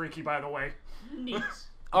really freaky, by the way. Neat.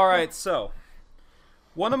 All right, so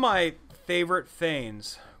One of my favorite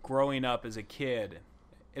Fanes growing up as a kid,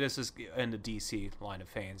 this is in the DC line of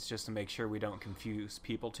Fanes, just to make sure we don't confuse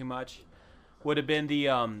people too much, would have been the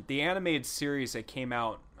animated series that came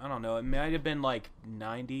out, I don't know, it might have been like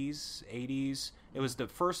 90s, 80s. It was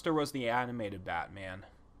there was the animated Batman.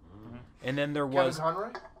 Mm-hmm. And then there was... Kevin Conroy?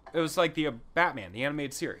 It was like the Batman, the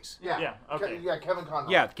animated series. Yeah. Okay. Kevin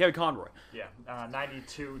Conroy. Yeah, Kevin Conroy. Yeah,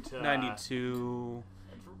 92 to... 92...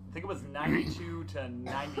 I think it was 92 to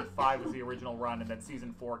 95 was the original run, and then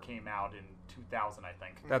season 4 came out in 2000, I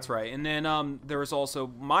think. That's right. And then there was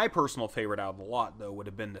also my personal favorite out of the lot, though, would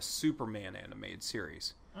have been the Superman animated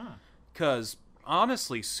series. Because,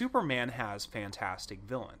 honestly, Superman has fantastic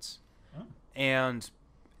villains. And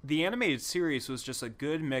the animated series was just a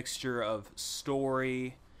good mixture of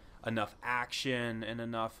story, enough action, and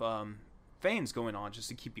enough things going on just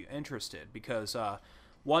to keep you interested. Because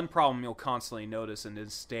one problem you'll constantly notice in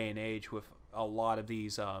this day and age with a lot of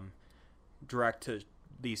these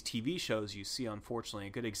these TV shows you see, unfortunately,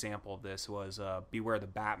 a good example of this was Beware the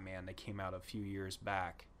Batman that came out a few years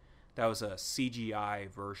back. That was a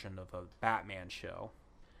CGI version of a Batman show.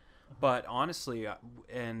 But honestly,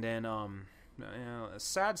 and then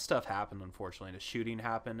sad stuff happened, unfortunately. The shooting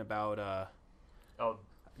happened about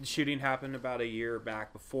a year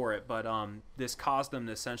back before it, but this caused them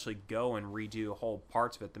to essentially go and redo whole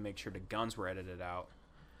parts of it to make sure the guns were edited out.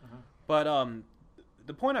 But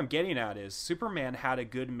the point I'm getting at is Superman had a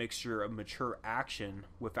good mixture of mature action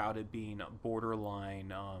without it being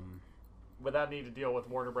borderline. Without needing to deal with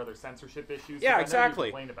Warner Brothers censorship issues. Yeah, I know you exactly.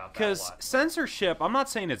 complained about that a Because lot. censorship, I'm not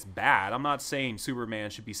saying it's bad. I'm not saying Superman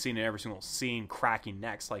should be seen in every single scene cracking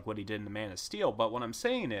necks like what he did in The Man of Steel. But what I'm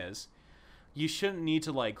saying is, you shouldn't need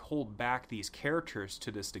to like hold back these characters to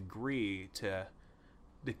this degree to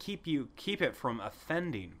keep it from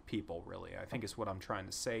offending people. Really, I think is what I'm trying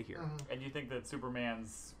to say here. And you think that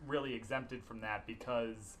Superman's really exempted from that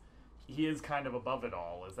because he is kind of above it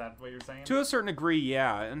all? Is that what you're saying? To a certain degree,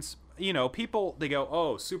 yeah. And people, they go,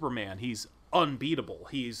 "Oh, Superman, he's unbeatable.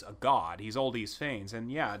 He's a god. He's all these things."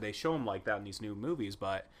 And yeah, they show him like that in these new movies.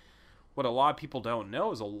 But what a lot of people don't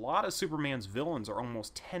know is a lot of Superman's villains are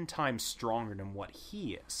almost 10 times stronger than what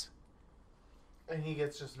he is. And he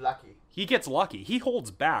gets just lucky. He gets lucky. He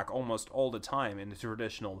holds back almost all the time in the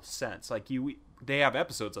traditional sense. Like they have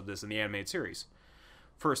episodes of this in the animated series.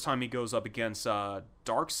 First time he goes up against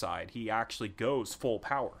Darkseid, he actually goes full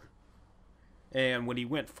power. And when he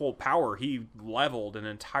went full power, he leveled an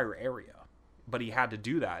entire area. But he had to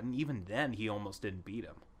do that, and even then, he almost didn't beat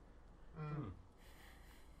him.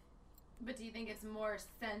 But do you think it's more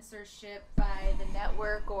censorship by the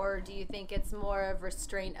network, or do you think it's more of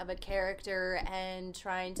restraint of a character and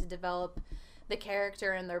trying to develop the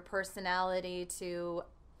character and their personality to,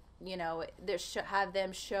 have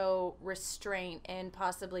them show restraint and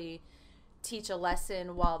possibly teach a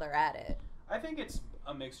lesson while they're at it? I think it's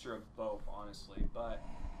a mixture of both, honestly, but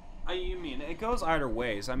it goes either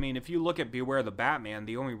ways. I mean, if you look at Beware the Batman,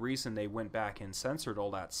 the only reason they went back and censored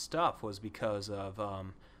all that stuff was because of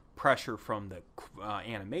pressure from the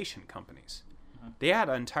animation companies. They had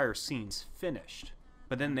entire scenes finished,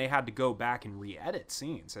 but then they had to go back and re-edit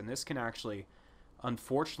scenes, and this can actually,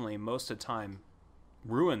 unfortunately, most of the time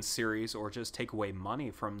ruin series or just take away money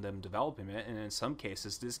from them developing it, and in some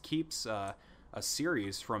cases this keeps a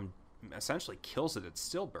series from, essentially kills it at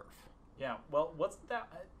stillbirth. Yeah, well, wasn't that...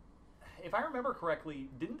 If I remember correctly,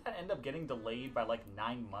 didn't that end up getting delayed by like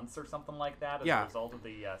 9 months or something like that as a result of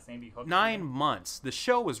the Sandy Hook? 9 months. The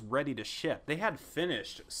show was ready to ship. They had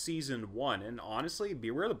finished season 1, and honestly,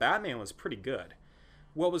 Beware the Batman was pretty good.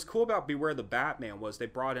 What was cool about Beware the Batman was they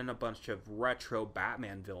brought in a bunch of retro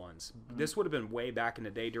Batman villains. This would have been way back in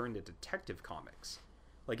the day during the Detective Comics.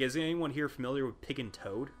 Like, is anyone here familiar with Pig and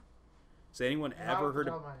Toad? Has anyone ever heard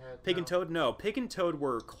of Pig and Toad? No, Pig and Toad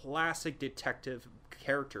were classic detective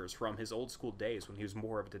characters from his old school days when he was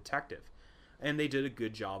more of a detective. And they did a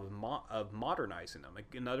good job of modernizing them.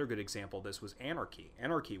 Another good example of this was Anarchy.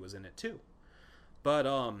 Anarchy was in it too. But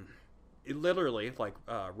it literally, like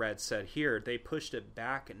Red said here, they pushed it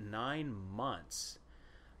back 9 months.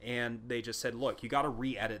 And they just said, look, you got to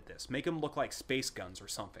re-edit this. Make them look like space guns or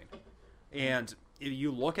something. And if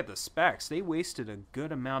you look at the specs, they wasted a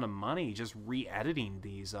good amount of money just re-editing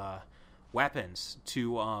these weapons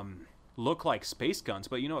to look like space guns.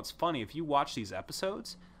 But it's funny, if you watch these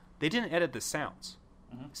episodes, they didn't edit the sounds.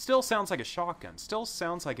 Still sounds like a shotgun. Still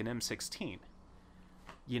sounds like an M16.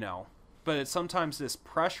 But sometimes this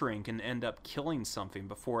pressuring can end up killing something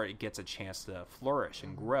before it gets a chance to flourish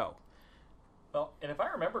and grow. Well, and if I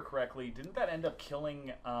remember correctly, didn't that end up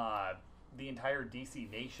killing the entire DC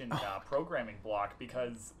Nation programming block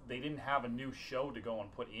because they didn't have a new show to go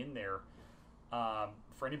and put in there.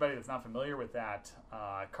 For anybody that's not familiar with that,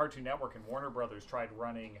 Cartoon Network and Warner Brothers tried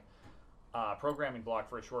running a programming block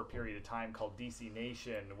for a short period of time called DC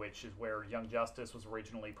Nation, which is where Young Justice was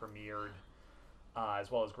originally premiered,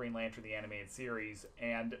 as well as Green Lantern, the animated series.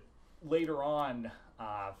 And later on,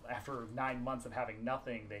 after 9 months of having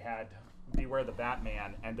nothing, they had Beware the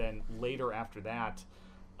Batman, and then later after that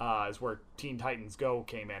is where Teen Titans Go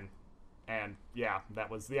came in. And yeah, that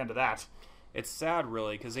was the end of that. It's sad,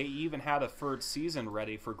 really, because they even had a third season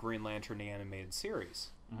ready for Green Lantern, the animated series.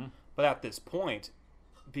 Mm-hmm. But at this point,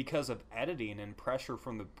 because of editing and pressure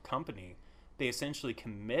from the company, they essentially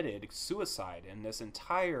committed suicide, and this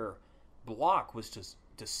entire block was just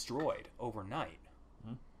destroyed overnight.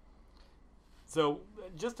 Mm-hmm. So,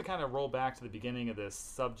 just to kind of roll back to the beginning of this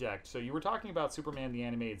subject, so you were talking about Superman the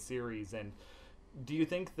Animated Series, and do you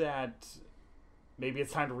think that maybe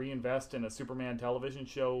it's time to reinvest in a Superman television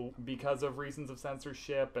show because of reasons of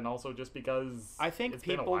censorship, and also just because I think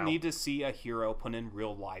people need to see a hero put in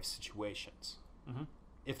real life situations,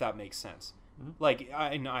 if that makes sense. Like,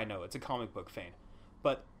 I know it's a comic book fan,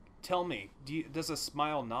 but tell me, does a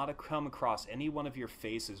smile not come across any one of your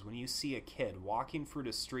faces when you see a kid walking through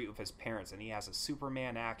the street with his parents and he has a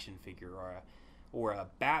Superman action figure or a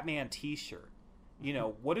Batman t-shirt? You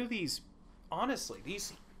know, what are these, honestly,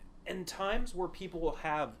 these, in times where people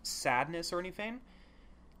have sadness or anything,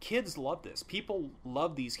 kids love this. People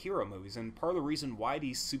love these hero movies, and part of the reason why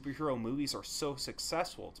these superhero movies are so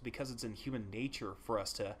successful is because it's in human nature for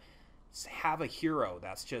us to have a hero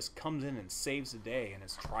that's just comes in and saves the day and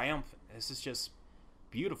is triumphant. This is just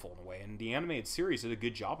beautiful in a way, and the animated series did a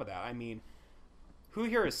good job of that. I mean, who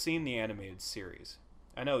here has seen the animated series?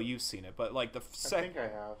 I know you've seen it, but like I think I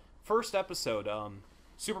have. first episode,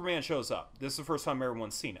 Superman shows up. This is the first time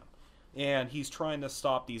everyone's seen him. And he's trying to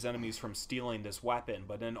stop these enemies from stealing this weapon,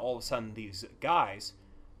 but then all of a sudden these guys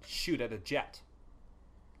shoot at a jet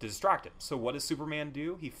to distract him. So what does Superman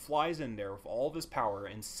do? He flies in there with all of his power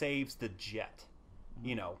and saves the jet.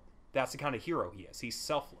 You know, that's the kind of hero he is. He's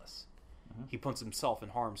selfless. He puts himself in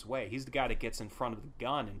harm's way. He's the guy that gets in front of the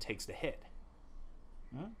gun and takes the hit.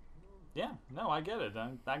 Yeah, no, I get it.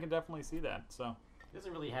 I can definitely see that. So It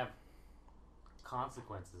doesn't really have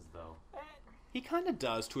consequences, though. He kind of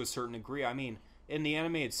does to a certain degree. I mean, in the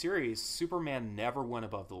animated series, Superman never went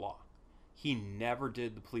above the law. He never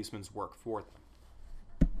did the policeman's work for them.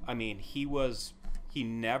 I mean, he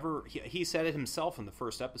said it himself in the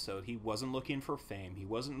first episode. He wasn't looking for fame. He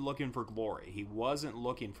wasn't looking for glory. He wasn't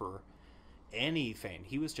looking for anything.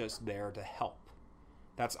 He was just there to help.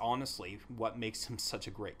 That's honestly what makes him such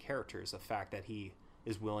a great character, is the fact that he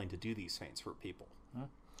is willing to do these things for people.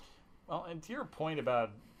 Well, and to your point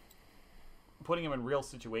about putting him in real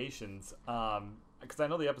situations, because I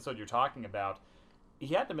know the episode you're talking about,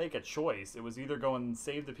 he had to make a choice. It was either go and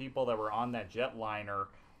save the people that were on that jetliner,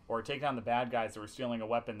 or take down the bad guys that were stealing a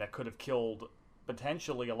weapon that could have killed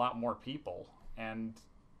potentially a lot more people. And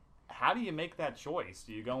how do you make that choice?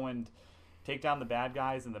 Do you go and take down the bad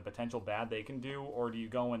guys and the potential bad they can do, or do you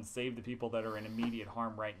go and save the people that are in immediate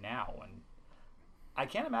harm right now? And I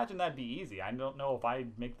can't imagine that'd be easy. I don't know if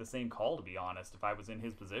I'd make the same call, to be honest, if I was in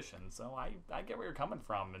his position. So I get where you're coming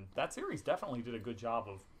from, and that series definitely did a good job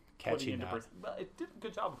of Catching that. it did a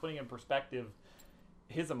good job of putting in perspective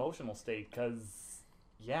his emotional state, because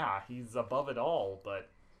yeah, he's above it all, but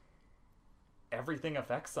everything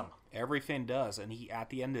affects him. Everything does, and at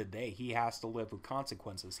the end of the day, he has to live with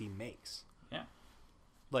consequences he makes. Yeah.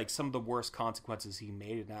 Like, some of the worst consequences he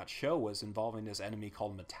made in that show was involving this enemy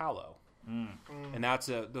called Metallo. And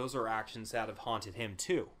those are actions that have haunted him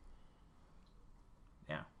too.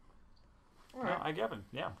 Yeah. All right. No, I get it.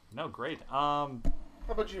 Yeah. No, great. How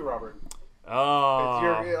about you, Robert?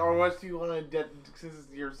 Oh. It's or unless you want to, since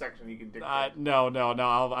it's your section, you can dictate. No.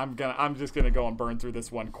 I'm just gonna go and burn through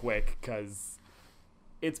this one quick, because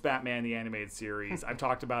it's Batman the Animated Series. I've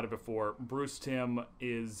talked about it before. Bruce Timm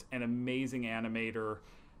is an amazing animator,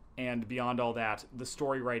 and beyond all that, the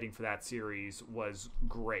story writing for that series was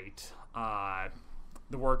great.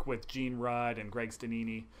 The work with Gene Rudd and Greg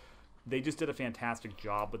Stanini, they just did a fantastic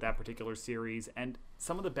job with that particular series, and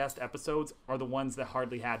some of the best episodes are the ones that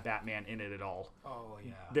hardly had Batman in it at all. Oh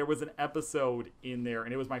yeah. There was an episode in there,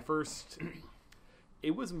 and it was my first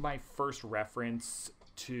reference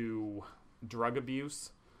to drug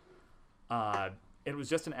abuse. It was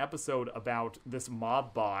just an episode about this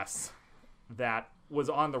mob boss that was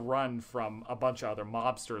on the run from a bunch of other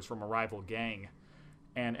mobsters from a rival gang,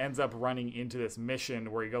 and ends up running into this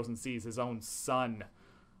mission where he goes and sees his own son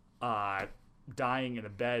dying in a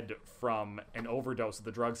bed from an overdose of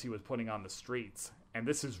the drugs he was putting on the streets. And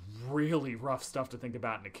this is really rough stuff to think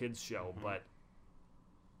about in a kids show, but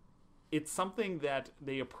it's something that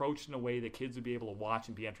they approached in a way that kids would be able to watch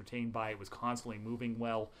and be entertained by. It was constantly moving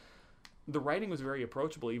well. The writing was very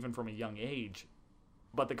approachable even from a young age,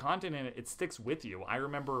 but the content in it, it sticks with you. I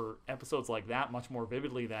remember episodes like that much more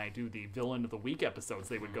vividly than I do the Villain of the Week episodes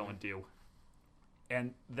they would go and do.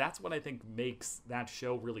 And that's what I think makes that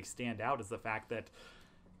show really stand out, is the fact that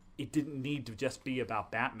it didn't need to just be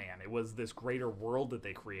about Batman. It was this greater world that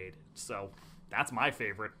they created. So that's my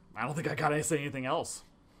favorite. I don't think I gotta say anything else.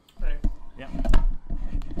 Right. Yeah.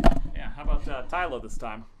 Yeah, how about Tyler this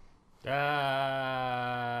time?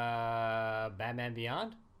 Batman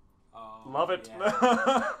Beyond? Love it.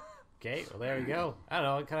 Yeah. Okay, well, there we go. I don't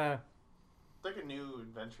know, it kind of... Like a new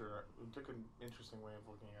adventure. It took an interesting way of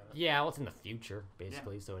looking at it. Yeah, well, it's in the future,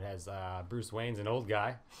 basically. So it has Bruce Wayne's an old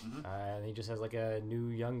guy, and he just has like a new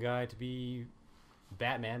young guy to be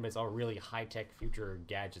Batman, but it's all really high-tech future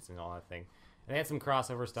gadgets and all that thing. And they had some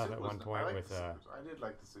crossover stuff Suit at was one nice. point I like with... the suit. I did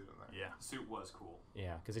like the suit in there. Yeah. The suit was cool.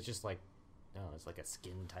 Yeah, because it's just like... No, it's like a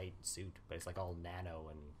skin-tight suit, but it's like all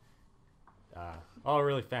nano and... all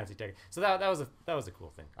really fancy tech. So that was a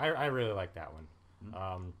cool thing. I really like that one.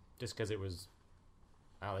 Just because it was...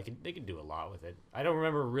 they could do a lot with it. I don't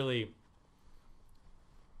remember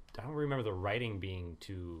the writing being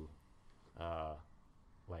too,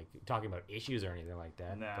 like talking about issues or anything like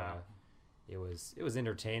that. No. But it was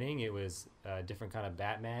entertaining. It was a different kind of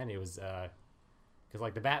Batman. It was because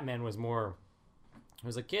like the Batman was more, it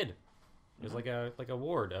was a kid. It was like a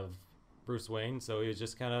ward of Bruce Wayne. So he was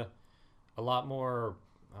just kind of a lot more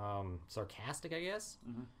sarcastic, I guess.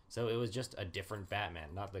 So it was just a different Batman,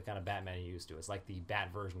 not the kind of Batman you used to. It's like the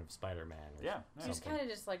Bat version of Spider-Man. Yeah. He's kind of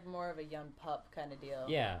just like more of a young pup kind of deal.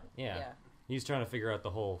 Yeah. He's trying to figure out the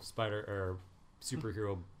whole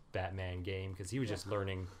superhero Batman game because he was just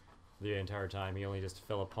learning the entire time. He only just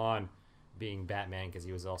fell upon being Batman because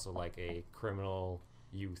he was also like a criminal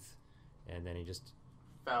youth, and then he just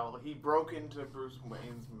He broke into Bruce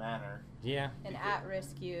Wayne's manor. Yeah. An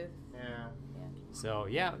at-risk youth. Yeah. So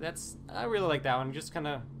yeah, I really like that one. Just kind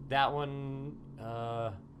of that one.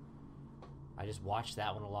 I just watched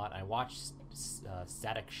that one a lot. I watched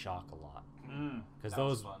Static Shock a lot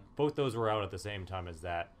because both those were out at the same time as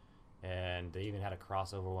that, and they even had a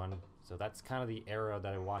crossover one. So that's kind of the era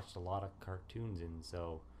that I watched a lot of cartoons in.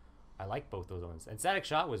 So I like both those ones. And Static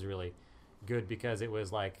Shock was really good because it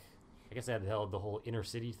was like, I guess, it had the whole inner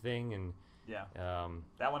city thing and. Yeah.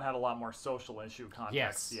 That one had a lot more social issue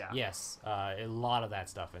context. Yes. A lot of that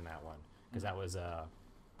stuff in that one because that was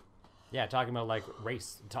talking about like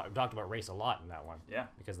race. Talked about race a lot in that one. Yeah.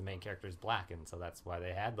 Because the main character is black, and so that's why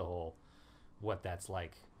they had the whole what that's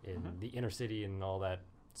like in the inner city and all that.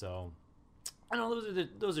 So I don't know.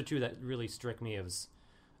 Those are two that really struck me as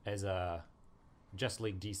Justice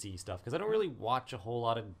League DC stuff because I don't really watch a whole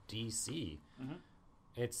lot of DC.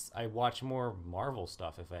 I watch more Marvel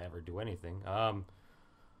stuff if I ever do anything.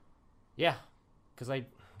 Yeah, because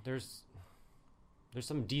there's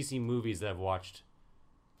some DC movies that I've watched.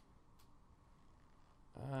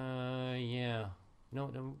 Yeah,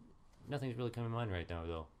 no, nothing's really coming to mind right now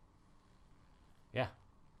though. Yeah,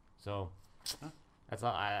 so that's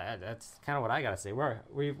all. That's kind of what I gotta say.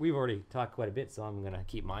 We've already talked quite a bit, so I'm gonna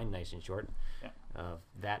keep mine nice and short.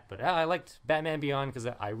 But I liked Batman Beyond because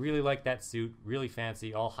I really liked that suit, really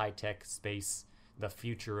fancy, all high-tech space, the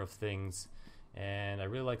future of things, and I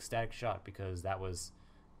really liked Static Shock because he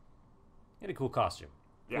had a cool costume,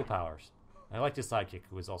 cool powers. I liked his sidekick,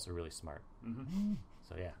 who was also really smart.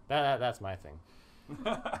 So yeah, that's my thing.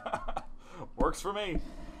 Works for me.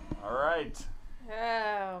 All right.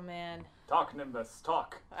 Oh man. Talk, Nimbus.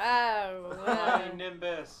 Talk. Oh. Hi,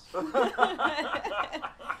 Nimbus.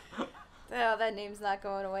 Oh, that name's not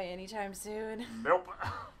going away anytime soon. Nope.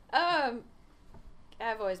 I've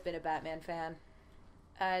always been a Batman fan.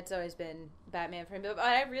 It's always been Batman for me. But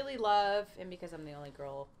I really love, and because I'm the only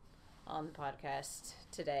girl on the podcast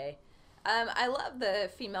today, I love the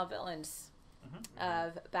female villains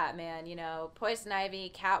of Batman. You know, Poison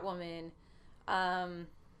Ivy, Catwoman.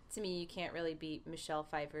 To me, you can't really beat Michelle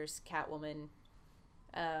Pfeiffer's Catwoman.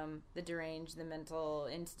 The deranged, the mental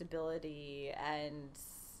instability, and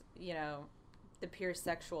you know, the pure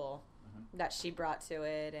sexual that she brought to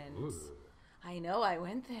it. And Ooh. I know I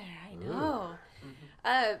went there. I know.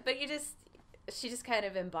 But she just kind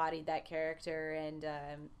of embodied that character and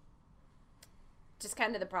just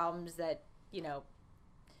kind of the problems that, you know,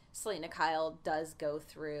 Selena Kyle does go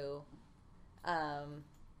through.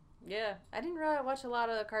 Yeah, I didn't really watch a lot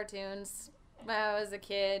of the cartoons. When I was a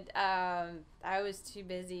kid, I was too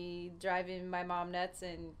busy driving my mom nuts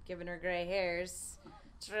and giving her gray hairs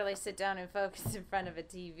to really sit down and focus in front of a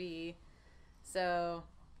TV. So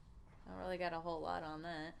I don't really got a whole lot on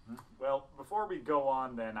that. Well, before we go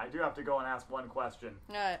on, then I do have to go and ask one question.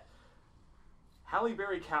 Halle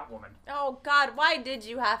Berry, Catwoman. Oh God, why did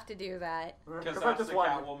you have to do that? Because I that's just the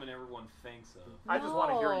want Catwoman everyone thinks of. I just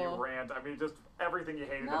want to hear No. you rant. I mean, just everything you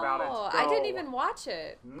hated No, about it. I Go. didn't even watch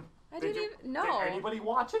it. I Did didn't you- even. No. Did anybody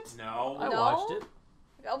watch it? No. I No? watched it.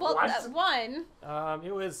 Well, What? one.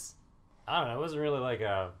 It was, I don't know, it wasn't really like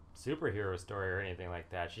a superhero story or anything like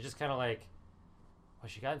that. She just kind of like, well,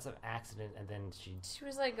 she got in some accident and then she She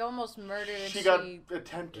was like almost murdered. And She got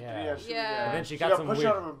attempted. Yeah. Yeah. She, Yeah. And then she she got got some pushed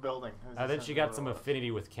weird- out of a building. then she got some Essentially what it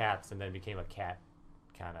affinity with cats and then became a cat,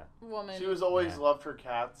 kind of. woman. was. She was always Yeah. loved her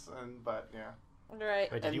cats, but yeah.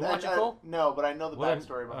 right. Wait, did you watch it, Cole? No, but I know the Well, then-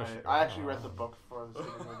 backstory behind oh, it. shit. I actually read the book before the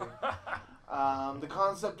movie. The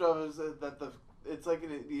concept of is that it's like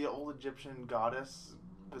the old Egyptian goddess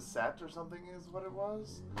Beset or something is what it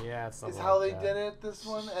was. Yeah, it's Is something how like they did it. This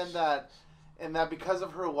one and that because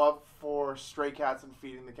of her love for stray cats and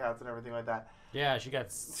feeding the cats and everything like that, Yeah, she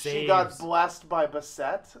got saved. she got blessed by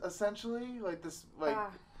Beset essentially, like this, like,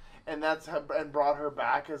 Ah. and that's how, and brought her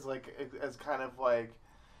back as as kind of like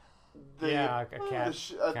the Yeah, a cat,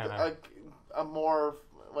 kinda. a more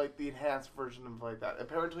like the enhanced version of like that.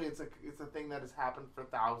 Apparently, it's a thing that has happened for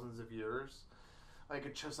thousands of years. Like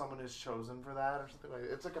someone is chosen for that or something like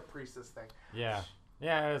that. It's like a priestess thing. Yeah.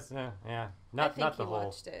 Yeah, it was, yeah. I Not think the you whole.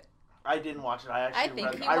 watched it. I didn't watch it. I actually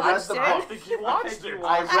think you read watched the it. book. I think you watched it.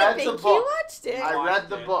 I I read think the book. you watched it. I read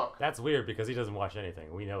the book. That's weird because he doesn't watch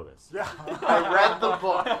anything. We know this. Yeah. I read the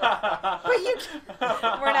book. But you.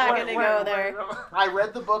 We're not gonna go there. I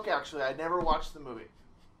read the book actually. I never watched the movie.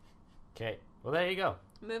 Okay. Well, there you go.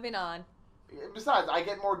 Moving on. Besides, I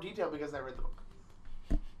get more detail because I read the book.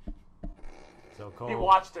 So Cole. He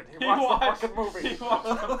watched it. He He watched watched- the fucking movie. he watched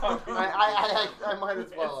the fucking I might as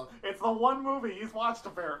well. It's the one movie he's watched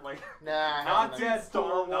apparently. Nah. I Not haven't.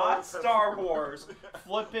 Deadpool, not Star Wars.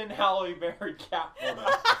 Flippin' Halle Berry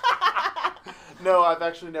Catwoman. No, I've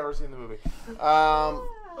actually never seen the movie.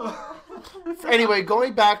 Anyway,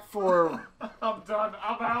 going back for I'm done.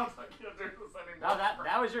 I'm out. I can't do this anymore. No,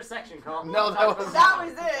 that was your section, Cole. no, that was That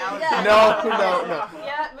was it. Yeah. no.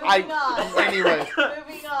 Yeah. Moving on. Anyway,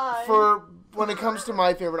 Moving on. for when it comes to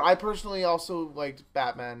my favorite, I personally also liked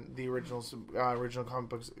Batman, the original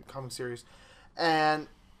comic series, and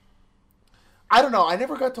I don't know. I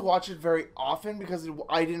never got to watch it very often because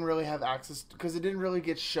I didn't really have access because it didn't really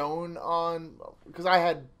get shown on because I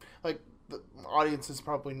had like the audiences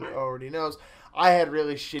probably already knows I had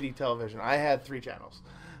really shitty television. I had 3 channels,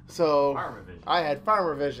 so Farmervision. I had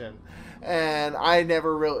Farmervision, and I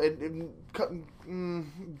never really.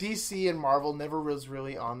 DC and Marvel never was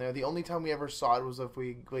really on there. The only time we ever saw it was if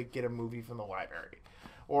we like get a movie from the library,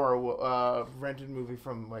 or a rented movie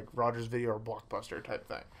from like Rogers Video or Blockbuster type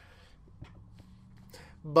thing.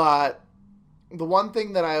 But the one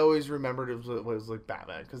thing that I always remembered was like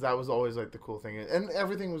Batman because that was always like the cool thing, and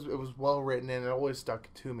everything was well written and it always stuck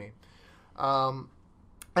to me.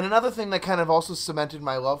 And another thing that kind of also cemented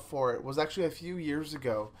my love for it was actually a few years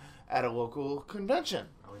ago at a local convention.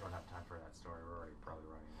 Oh, we don't have time for that story. We're already probably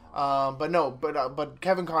running long. But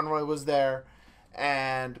Kevin Conroy was there,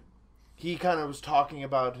 and he kind of was talking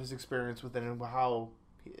about his experience with it and how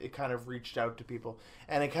it kind of reached out to people,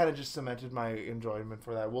 and it kind of just cemented my enjoyment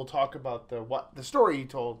for that. We'll talk about the story he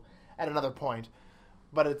told at another point,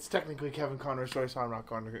 but it's technically Kevin Conroy's story, so I'm not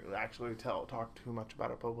going to actually talk too much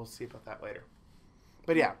about it. But we'll see about that later.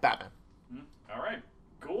 But yeah, Batman. All right.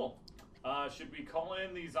 Cool. Should we call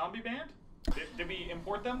in the zombie band? Did we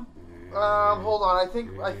import them? Hold on. I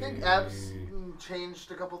think Ev's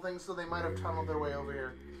changed a couple things, so they might have tunneled their way over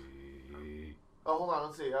here. Oh, hold on.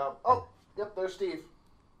 Let's see. Yep. There's Steve.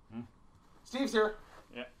 Steve's here.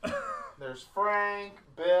 Yeah. There's Frank,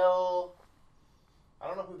 Bill. I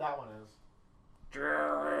don't know who that one is.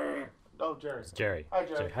 Jerry. Oh, Jerry. It's Jerry. Hi,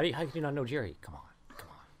 Jerry. How do you not know Jerry? Come on.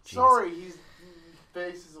 Jeez. Sorry, his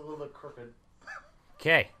face is a little bit crooked.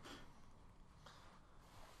 Okay.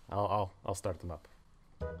 I'll start them up.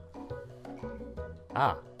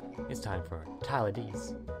 It's time for Tyler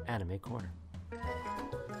D's Anime Corner.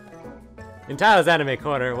 In Tyler's Anime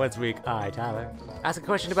Corner, once a week, I, Tyler, ask a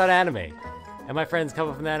question about anime, and my friends come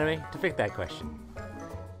up with an anime to fit that question.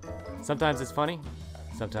 Sometimes it's funny,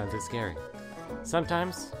 sometimes it's scary,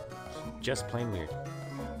 sometimes just plain weird.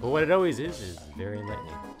 But what it always is very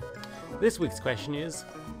enlightening. This week's question is,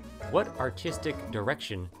 what artistic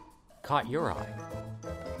direction caught your eye?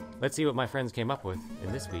 Let's see what my friends came up with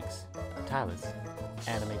in this week's Tyler's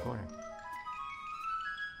Anime Corner.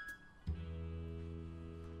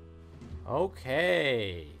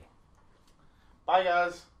 Okay. Bye,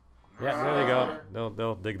 guys. Yeah, there they go.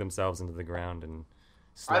 They'll dig themselves into the ground and.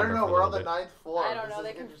 I don't slumber know. for a We're on little the bit. 9th floor. I don't This know. is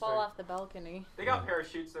They can interesting. fall off the balcony. They got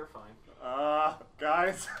parachutes. They're fine.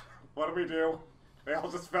 Guys, what do we do? They all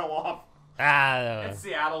just fell off. It's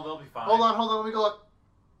Seattle. They'll be fine. Hold on. Let me go look.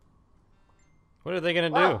 What are they gonna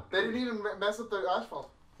Wow, they didn't even mess up the asphalt.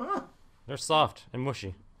 do? They're soft and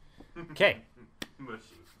mushy. Okay. Mushy.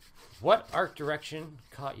 What art direction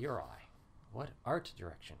caught your eye? What art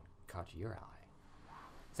direction caught your eye?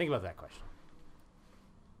 Think about that question.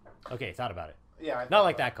 Okay, thought about it. Yeah. I Not thought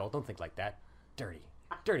like about that, Cole. Don't think like that.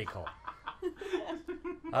 Dirty Cole.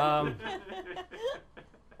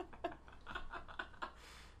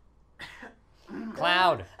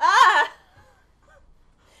 Cloud. Ah!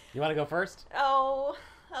 You want to go first? Oh,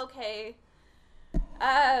 okay.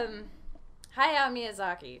 Hayao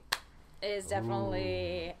Miyazaki is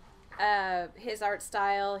definitely his art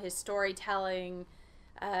style, his storytelling.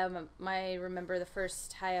 I remember the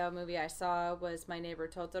first Hayao movie I saw was My Neighbor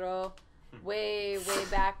Totoro, way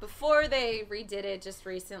back before they redid it just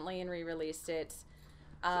recently and re-released it.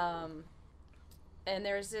 And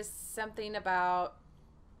there's just something about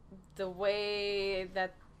the way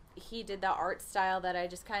that he did the art style that I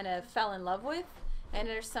just kind of fell in love with. And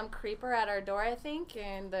there's some creeper at our door, I think,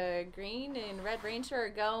 and the Green and Red Ranger are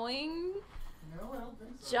going. No, I don't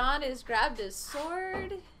think so. John has grabbed his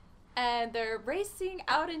sword, and they're racing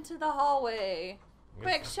out into the hallway.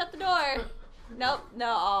 Quick, shut the door. Nope,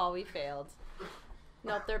 we failed.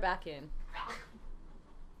 Nope, they're back in.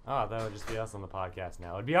 Oh, that would just be us on the podcast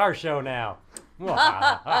now. It'd be our show now.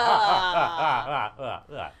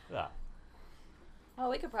 Oh,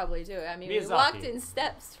 we could probably do it. I mean, we Miyazaki. walked in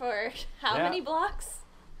steps for how Yeah. many blocks?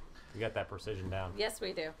 We got that precision down. Yes,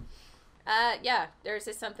 we do. Yeah, there's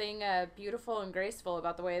just something beautiful and graceful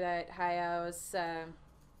about the way that Hayao's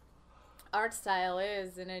art style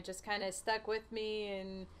is, and it just kind of stuck with me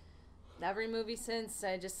in every movie since.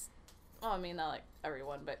 Not like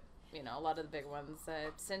everyone, but a lot of the big ones.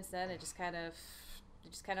 Since then, it just kind of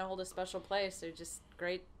hold a special place. They're just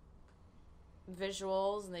great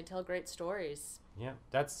visuals, and they tell great stories. Yeah,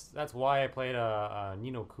 that's why I played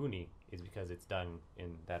Ni no Kuni, is because it's done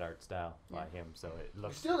in that art style by him. So it You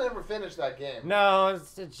looks. still never finished that game. No,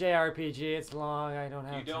 it's a JRPG. It's long. I don't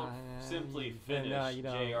have. You don't time. simply No, finish you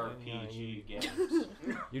don't. JRPG games.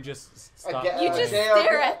 You just stop. ga- You Uh, just JRPG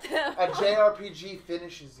stare at them. A JRPG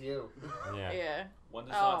finishes you. Yeah. Yeah. One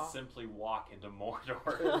does Oh. not simply walk into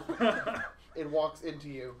Mordor. It walks into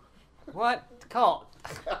you. What? Cole.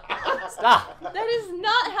 Stop. That is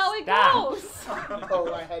not how it Stop. goes.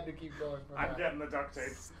 Oh, I had to keep going. For I'm that. getting the duct tape.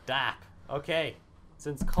 Stop. Okay.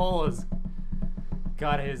 Since Cole has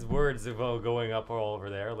got his words going up all over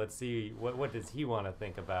there, let's see what does he want to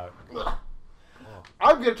think about.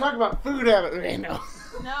 I'm going to talk about food habits. No.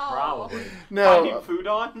 No. Probably. Finding No. food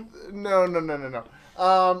on? No.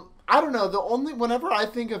 I don't know. Whenever I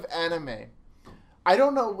think of anime, I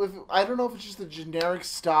don't know if it's just a generic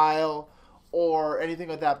style or anything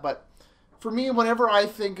like that. But for me, whenever I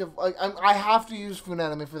think of, I have to use food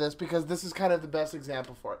anime for this because this is kind of the best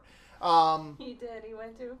example for it. He did. He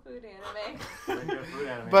went to a food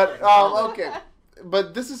anime. But okay.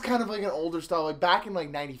 But this is kind of like an older style, like back in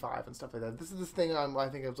like '95 and stuff like that. This is this thing I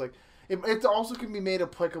think it's like it also can be made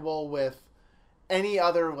applicable with any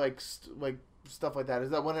other like stuff like that.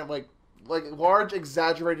 Is that when it like large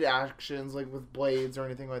exaggerated actions like with blades or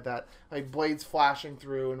anything like that, like blades flashing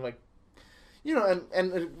through and like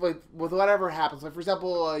and like with whatever happens. Like for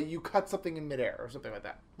example, you cut something in midair or something like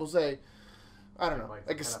that. We'll say. I don't know.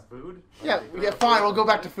 Like a, food? yeah, fine. We'll go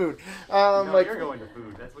back to food. You're going to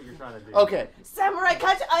food. That's what you're trying to do. Okay. Samurai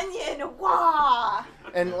cut onion. Wah!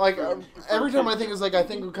 And like every time I think it's like I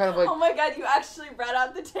think kind of like Oh my god! You actually read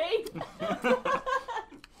out the tape.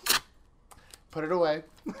 put it away.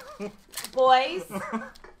 Boys,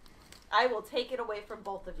 I will take it away from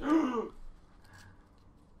both of you.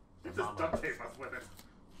 Just duct tape us with it.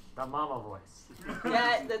 The mama voice.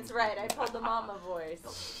 Yeah, that's right. I pulled the mama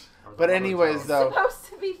voice. But anyways, though. It's supposed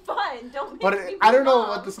to be fun. Don't make But me be I don't know mom.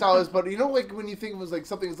 what the style is, but like when you think it was like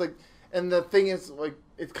something is like, and the thing is like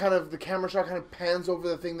it's kind of the camera shot kind of pans over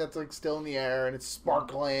the thing that's like still in the air and it's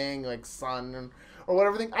sparkling like sun or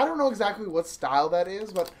whatever thing. I don't know exactly what style that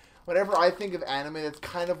is, but whenever I think of anime, that's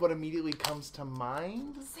kind of what immediately comes to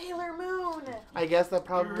mind. Sailor Moon. I guess that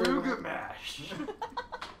probably. Mash.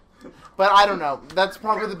 But I don't know. That's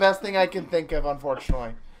probably the best thing I can think of,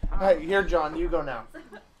 unfortunately. Here, John, you go now.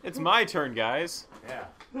 It's my turn, guys. Yeah.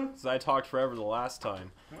 Because I talked forever the last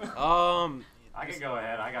time. I can go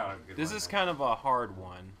ahead. I got a good This one is then. kind of a hard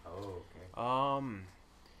one. Oh, okay.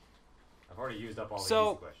 I've already used up all the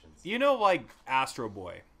So, easy questions. you know, like Astro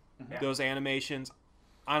Boy, Yeah. those animations.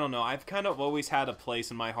 I don't know. I've kind of always had a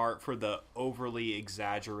place in my heart for the overly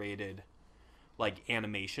exaggerated, like,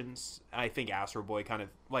 animations. I think Astro Boy kind of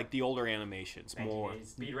like the older animations more.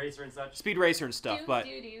 Speed Racer and such. Speed Racer and stuff, but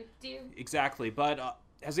do. exactly. But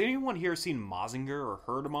has anyone here seen Mazinger or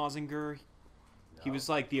heard of Mazinger? He was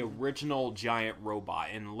like the original giant robot,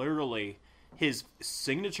 and literally his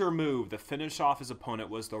signature move, the finish off his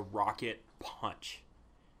opponent, was the rocket punch,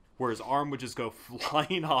 where his arm would just go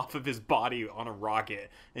flying off of his body on a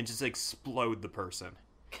rocket and just explode the person.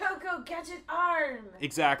 Coco Gadget arm.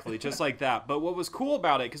 Exactly, just like that. But what was cool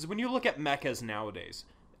about it, because when you look at mechas nowadays,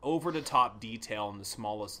 over-the-top detail in the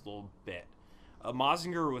smallest little bit.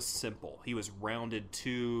 Mazinger was simple. He was rounded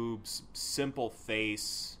tubes, simple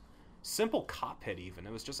face, simple cockpit even.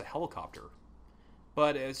 It was just a helicopter.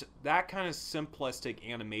 But it's that kind of simplistic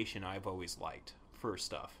animation I've always liked for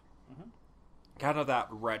stuff. Mm-hmm. Kind of that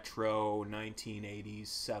retro 1980s,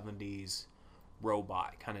 70s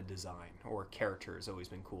robot kind of design or character has always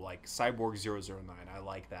been cool. Like Cyborg 009, I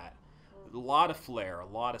like that. A lot of flair, a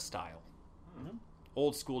lot of style. Mm-hmm.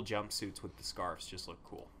 Old school jumpsuits with the scarves just look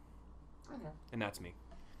cool. Okay. And that's me.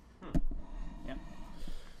 Yeah.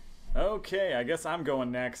 Okay, I guess I'm going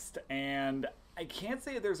next, and I can't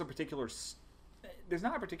say there's not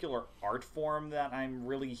a particular art form that I'm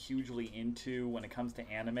really hugely into when it comes to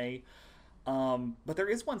anime. But there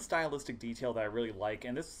is one stylistic detail that I really like,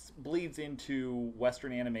 and this bleeds into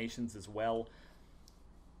Western animations as well.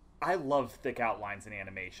 I love thick outlines in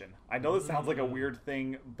animation. I know this sounds like a weird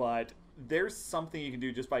thing, but there's something you can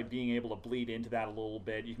do just by being able to bleed into that a little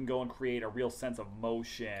bit. You can go and create a real sense of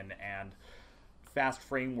motion and fast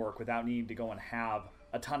framework without needing to go and have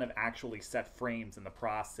a ton of actually set frames in the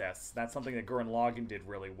process. That's something that Gurren Lagann did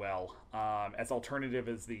really well. As alternative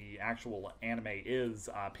as the actual anime is,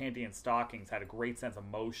 Panty and Stockings had a great sense of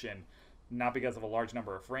motion, not because of a large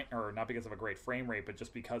number of not because of a great frame rate, but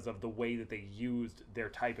just because of the way that they used their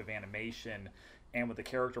type of animation, and with the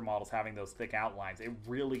character models having those thick outlines, it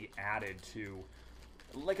really added to,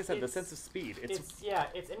 like I said, the sense of speed.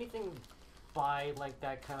 It's anything by like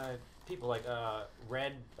that kind of people like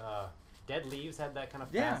Dead Leaves had that kind of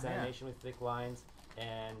fast animation with thick lines,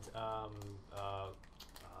 and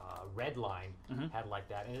Red Line had like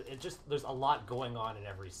that, and it just there's a lot going on in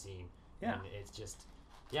every scene. Yeah. And it's just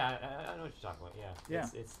I know what you're talking about. Yeah.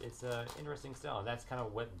 It's interesting style, and that's kind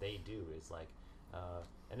of what they do is like,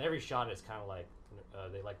 and every shot is kind of like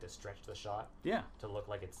they like to stretch the shot. Yeah. To look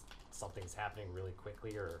like something's happening really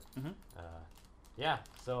quickly or.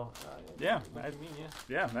 So. Yeah. What do you mean?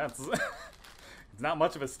 Yeah, that's. It's not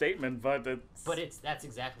much of a statement, but it's. But that's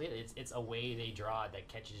exactly it. It's a way they draw it that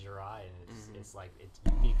catches your eye, and it's like it's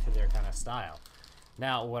unique to their kind of style.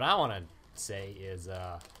 Now, what I want to say is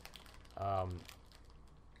an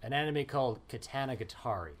anime called Katana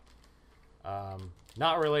Gatari.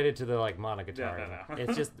 Not related to the like Monogatari. No.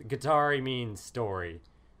 It's just Gatari means story,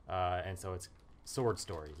 and so it's sword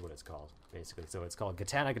story is what it's called basically. So it's called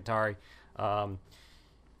Katana Gatari,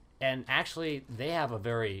 and actually they have a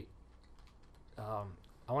very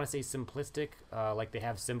I want to say simplistic, like they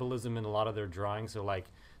have symbolism in a lot of their drawings. So like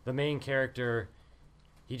the main character,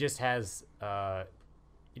 he just has,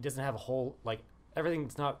 he doesn't have a whole, like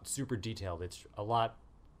everything's not super detailed. It's a lot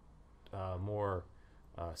more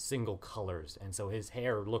single colors. And so his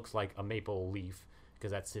hair looks like a maple leaf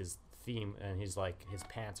because that's his theme. And he's like, his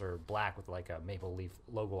pants are black with like a maple leaf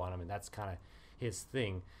logo on them. And that's kind of his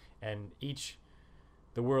thing. And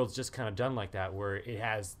the world's just kind of done like that, where it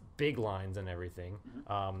has big lines and everything,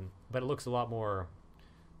 but it looks a lot more.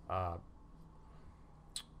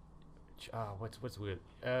 What's weird?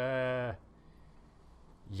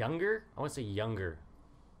 Younger. I want to say younger.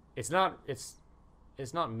 It's not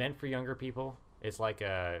meant for younger people. It's like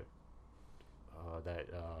that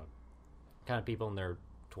kind of people in their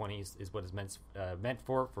 20s is what it's meant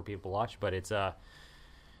for people to watch. But it's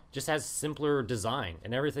just has simpler design,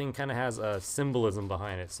 and everything kind of has a symbolism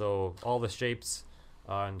behind it. So all the shapes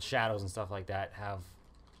and shadows and stuff like that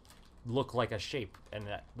look like a shape, and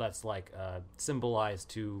that's like symbolized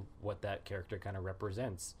to what that character kind of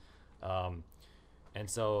represents. And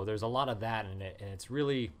so there's a lot of that in it, and it's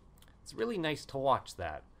really nice to watch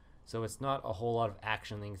that. So it's not a whole lot of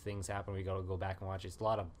action things happen. We gotta go back and watch it. It's a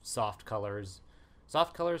lot of soft colors.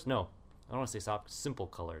 Soft colors? No, I don't want to say soft. Simple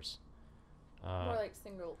colors. More like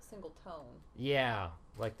single tone. Yeah,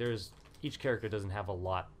 like each character doesn't have a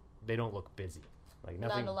lot. They don't look busy. Like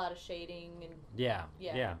nothing. Not a lot of shading and. Yeah.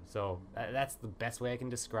 So that's the best way I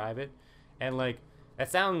can describe it, and like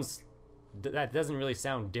that doesn't really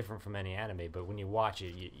sound different from any anime, but when you watch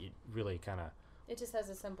it, you really kind of It just has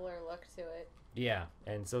a simpler look to it. Yeah,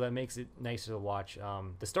 and so that makes it nicer to watch.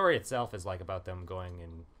 The story itself is like about them going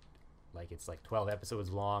and like it's like 12 episodes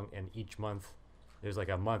long, and each month there's like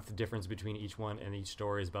a month difference between each one, and each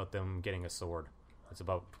story is about them getting a sword. It's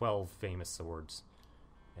about 12 famous swords.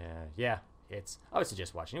 Yeah, I would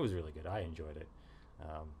suggest watching. It was really good. I enjoyed it.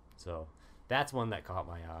 So that's one that caught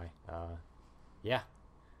my eye. Yeah,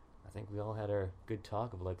 I think we all had our good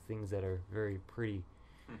talk of like things that are very pretty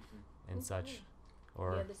and such.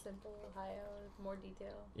 Or yeah, the simple Hayao, more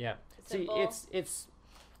detail. yeah, The see, simple.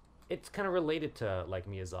 it's kind of related to like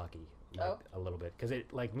Miyazaki, like, a little bit, because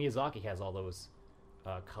it like Miyazaki has all those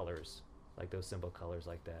colors, like those simple colors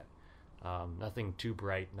like that. Nothing too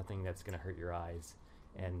bright, nothing that's gonna hurt your eyes,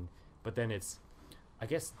 but then it's, I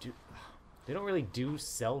guess, they don't really do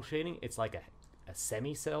cell shading. It's like a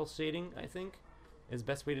semi-cell shading, I think, is the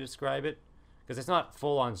best way to describe it, because it's not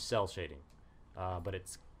full-on cell shading, but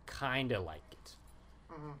it's kind of like it.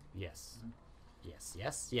 Mhm. Yes. Yes.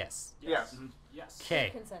 Yes. Yes. Okay.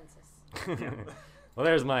 Consensus. Well,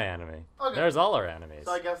 there's my anime. Okay. There's all our animes.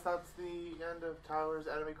 So I guess that's the end of Tyler's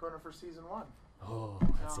Anime Corner for season 1. Oh,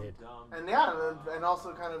 that's it. And yeah, and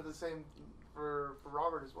also kind of the same for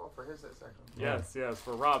Robert as well for his section. Yes,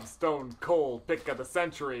 for Rob Stone Cold Pick of the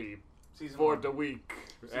Century Season for 1. the week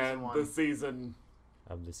Season and 1. the season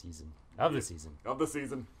Of the season. Of the season. of the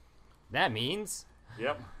season. That means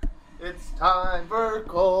Yep. It's time for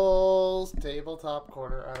Cole's Tabletop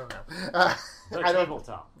Corner. I don't know. the I don't.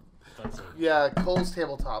 tabletop. That's it. Yeah, Cole's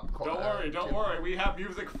Tabletop. Don't worry. We have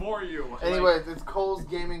music for you. Anyways, it's Cole's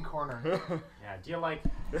Gaming Corner. Yeah. Do you like?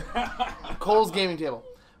 Cole's Gaming Table.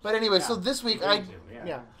 But anyway, so this week Me too,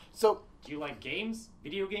 yeah. So Do you like games,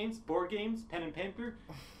 video games, board games, pen and paper,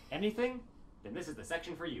 anything? Then this is the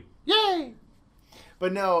section for you. yay!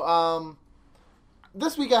 But no,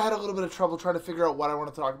 this week I had a little bit of trouble trying to figure out what I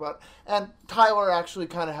wanted to talk about, and Tyler actually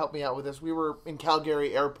kind of helped me out with this. We were in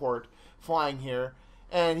Calgary Airport flying here,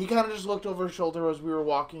 and he kind of just looked over his shoulder as we were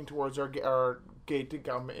walking towards our gate to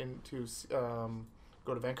come in to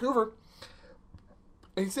go to Vancouver,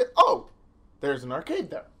 and he said, "Oh, there's an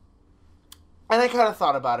arcade there." And I kind of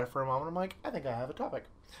thought about it for a moment. I'm like, I think I have a topic.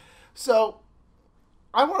 So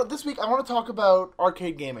this week I want to talk about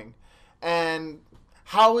arcade gaming and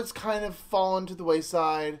how it's kind of fallen to the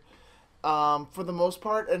wayside for the most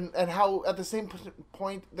part, and how at the same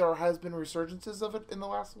point there has been resurgences of it in the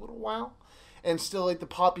last little while, and still like the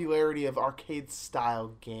popularity of arcade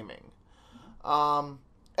style gaming.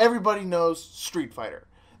 Everybody knows Street Fighter.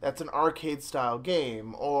 That's an arcade style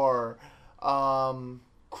game, or not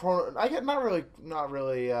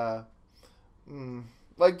really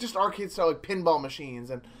like just arcade style, like pinball machines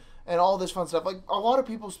and all this fun stuff. Like a lot of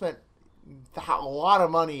people spent a lot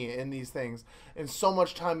of money in these things and so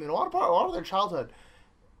much time in a lot of their childhood,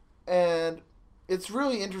 and it's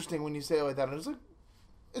really interesting when you say it like that. And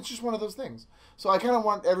it's just one of those things. So I kind of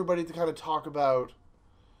want everybody to kind of talk about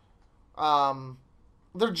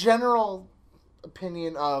their general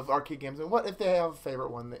opinion of arcade games and what if they have a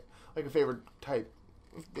favorite one, like a favorite type.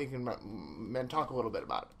 They can talk a little bit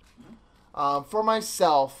about it. For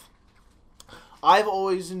myself, I've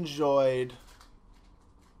always enjoyed,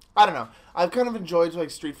 I don't know, I've kind of enjoyed like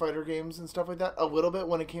Street Fighter games and stuff like that a little bit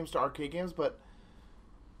when it comes to arcade games, but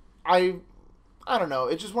I don't know,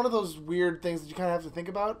 it's just one of those weird things that you kind of have to think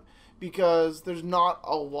about because there's not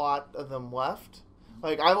a lot of them left.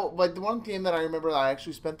 Like the one game that I remember that I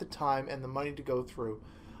actually spent the time and the money to go through,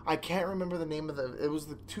 I can't remember the name of it was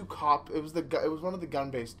it was one of the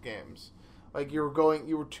gun-based games. Like you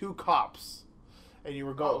were two cops, and you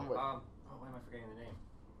were going. why am I forgetting the name?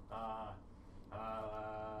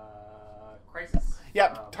 Crisis.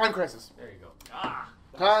 Yeah, Time Crisis. There you go.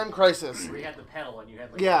 Time Crisis. Where you had the pedal and you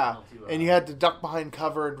had like Yeah, the pedal to, and you had to duck behind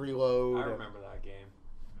cover and reload. I remember that game.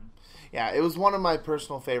 Yeah, it was one of my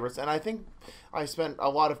personal favorites, and I think I spent a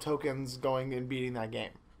lot of tokens going and beating that game.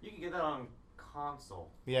 You can get that on console.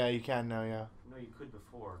 Yeah, you can now. Yeah. No, you could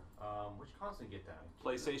before. Which console did you get that?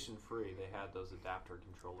 PlayStation 3, they had those adapter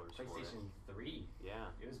controllers for it. PlayStation 3. Yeah.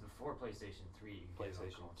 It was before PlayStation 3. You could get it on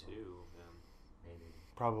PlayStation console. 2. Maybe.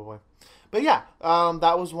 Probably. But yeah,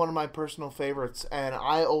 that was one of my personal favorites, and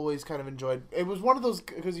I always kind of enjoyed. It was one of those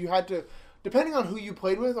because you had to, depending on who you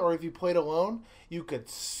played with, or if you played alone, you could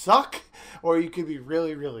suck, or you could be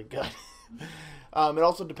really, really good. It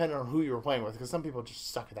also depended on who you were playing with, because some people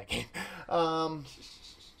just suck at that game.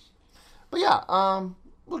 But yeah,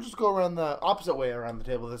 we'll just go around the opposite way around the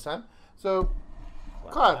table this time. So,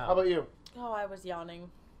 Clyde, how about you? Oh, I was yawning.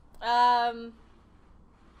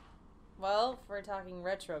 Well, if we're talking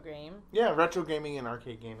retro game. Yeah, retro gaming and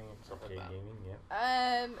arcade gaming and stuff Arcade like that. gaming,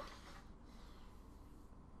 yeah.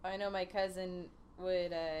 I know my cousin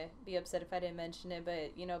would be upset if I didn't mention it,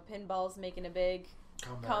 but pinball's making a big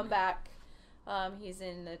comeback. He's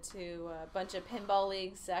in a bunch of pinball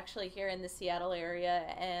leagues actually here in the Seattle area,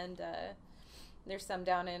 and there's some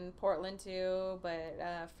down in Portland too.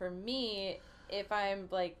 But for me, if I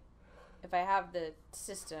have the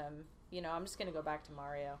system, I'm just gonna go back to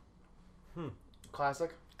Mario.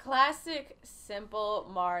 Classic. Classic, simple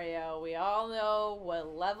Mario. We all know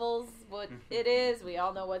what it is. We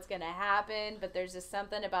all know what's going to happen. But there's just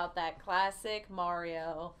something about that classic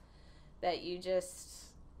Mario that you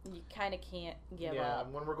kind of can't give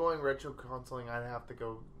up. When we're going retro consoling, I'd have to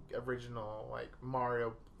go original, like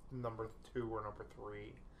Mario number 2 or number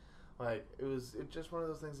 3. Like, it's just one of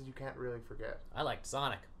those things that you can't really forget. I liked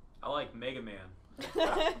Sonic. I like Mega Man.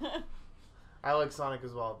 I like Sonic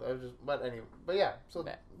as well. But yeah, so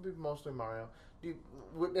mostly Mario.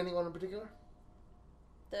 Would anyone in particular?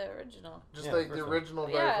 The original. Just like the original.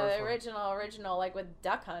 Yeah, the original, like with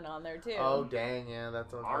Duck Hunt on there too. Oh dang, yeah,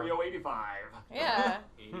 that's Mario 85. Yeah.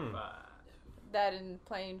 85. That and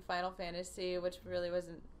playing Final Fantasy, which really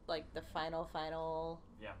wasn't like the final.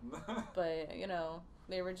 Yeah. But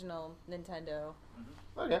the original Nintendo.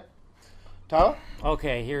 Okay. Tyler?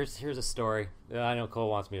 Okay, here's a story. I know Cole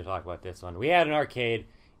wants me to talk about this one. We had an arcade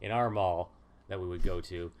in our mall that we would go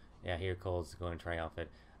to. Yeah, here Cole's going to triumph it.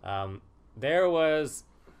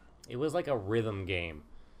 It was like a rhythm game,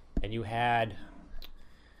 and you had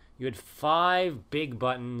 5 big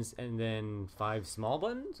buttons and then 5 small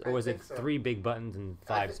buttons, or was it 3 big buttons and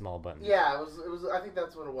 5 small buttons? Yeah, it was. I think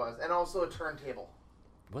that's what it was, and also a turntable.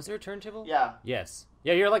 Was there a turntable? Yeah. Yes.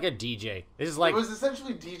 Yeah, you're like a DJ. This is like it was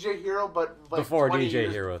essentially DJ Hero, but like before 20 DJ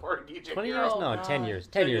years Hero. Before DJ 20 Hero. years? No, 10 years.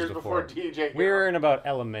 10 years before. DJ Hero. We were in about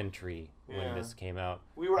elementary when Yeah. this came out.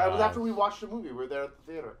 It was after we watched a movie. We were there at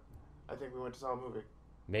the theater. I think we went to saw a movie.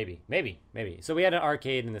 Maybe. So we had an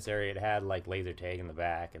arcade in this area. It had like laser tag in the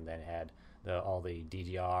back, and then it had all the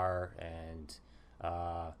DDR and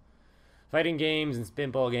fighting games and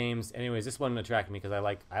pinball games. Anyways, this one attracted me because I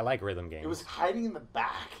like rhythm games. It was hiding in the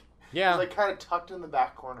back. Yeah. It was like kind of tucked in the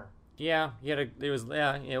back corner. Yeah, it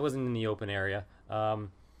wasn't in the open area.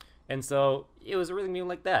 And so it was a rhythm game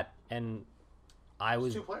like that. And I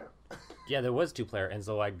was 2-player. Yeah, there was 2-player, and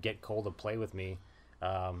so I'd get Cole to play with me.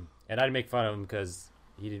 And I'd make fun of him because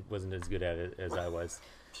he wasn't as good at it as I was.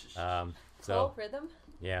 So rhythm?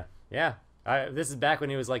 Yeah. This is back when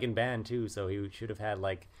he was like in band too, so he should have had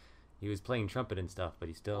he was playing trumpet and stuff, but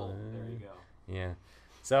he still. There you go. Yeah.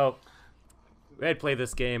 So we had played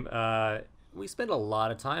this game. We spent a lot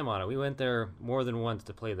of time on it. We went there more than once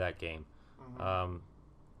to play that game. Mm-hmm.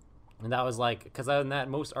 And that was because in that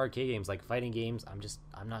most arcade games, like fighting games,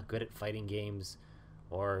 I'm not good at fighting games,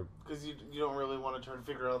 or because you don't really want to try to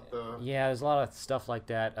figure out the. Yeah, there's a lot of stuff like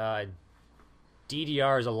that.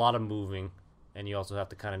 DDR is a lot of moving, and you also have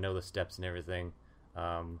to kind of know the steps and everything.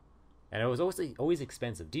 And it was always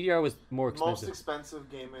expensive. DDR was more expensive. Most expensive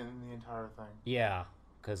game in the entire thing. Yeah,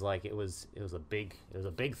 because it was a big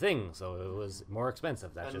thing, so it was more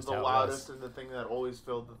expensive. That's just how it was. And the loudest and the thing that always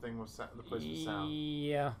filled the thing was the place with sound.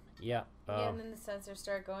 Yeah. And then the sensors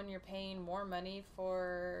start going. You're paying more money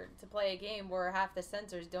to play a game where half the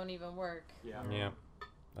sensors don't even work. Yeah.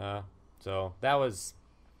 So that was,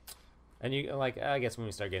 and you I guess when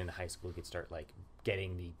we start getting to high school, you could start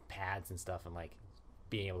getting the pads and stuff and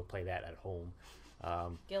being able to play that at home.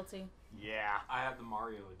 Guilty. Yeah, I have the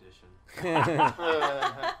Mario edition.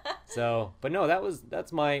 So, but no,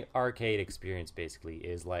 that's my arcade experience. Basically,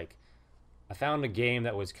 is I found a game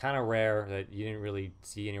that was kind of rare that you didn't really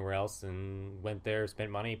see anywhere else, and went there,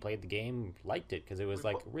 spent money, played the game, liked it because it was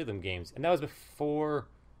rhythm games, and that was before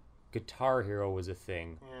Guitar Hero was a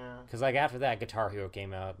thing. Yeah. Because after that, Guitar Hero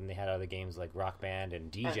came out, and they had other games like Rock Band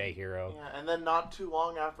and DJ Hero. Yeah, and then not too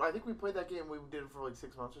long after, I think we played that game. We did it for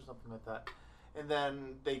 6 months or something like that, and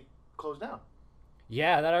then they closed down.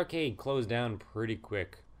 Yeah, that arcade closed down pretty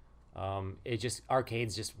quick.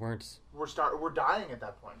 Arcades just weren't. We're dying at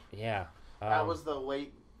that point. Yeah. That was the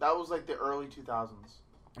early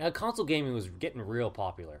 2000s. Console gaming was getting real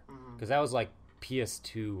popular because that was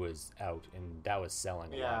PS2 was out and that was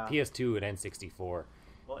selling a lot. PS2 and N64.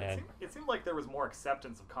 Well, it seemed like there was more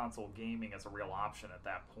acceptance of console gaming as a real option at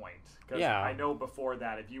that point. Because Yeah. I know before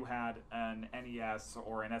that, if you had an NES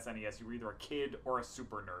or an SNES, you were either a kid or a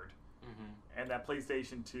super nerd. Mm-hmm. And that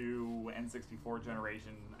PlayStation 2, N64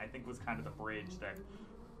 generation, I think, was kind of the bridge that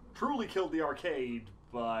truly killed the arcade,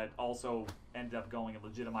 but also ended up going and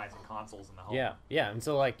legitimizing consoles in the home. Yeah, and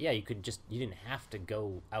so you didn't have to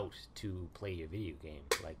go out to play your video game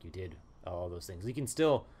like you did all those things. You can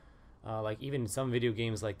still, even some video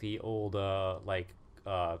games like the old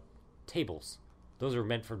tables. those are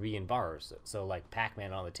meant for being in bars. So like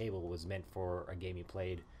Pac-Man on the table was meant for a game you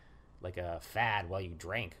played like a fad while you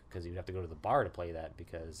drank, because you'd have to go to the bar to play that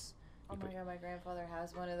because. Oh my god, my grandfather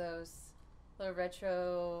has one of those little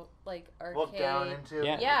retro like arcade. Look down into.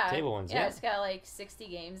 Yeah, table ones. Yeah, it's got like 60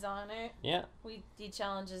 games on it. Yeah. He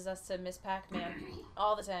challenges us to Miss Pac-Man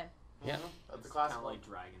all the time. Yeah. That's a classic. Kind of like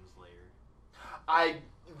Dragon's Lair.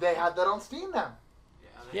 They had that on Steam now.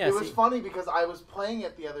 Yeah, It was funny because I was playing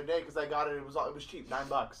it the other day because I got it. It was cheap,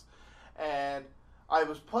 $9, and I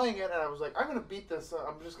was playing it and I was like, I'm gonna beat this.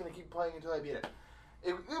 I'm just gonna keep playing until I beat it.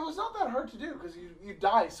 It was not that hard to do because you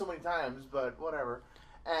die so many times, but whatever.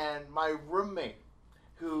 And my roommate,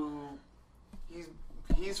 who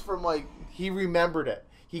he's from like he remembered it.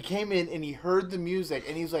 He came in and he heard the music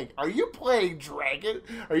and he's like, "Are you playing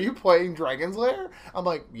Dragon's Lair?" I'm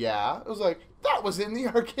like, "Yeah." It was like, "That was in the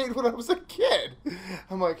arcade when I was a kid."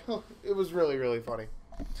 I'm like, oh, it was really, really funny.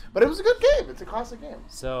 But it was a good game. It's a classic game.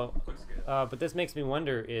 So, but this makes me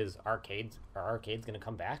wonder: are arcades going to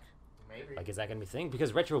come back? Maybe. Like, is that going to be a thing?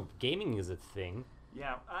 Because retro gaming is a thing.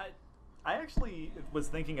 Yeah, I actually was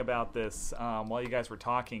thinking about this while you guys were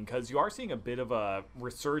talking, because you are seeing a bit of a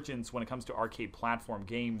resurgence when it comes to arcade platform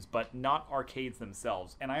games, but not arcades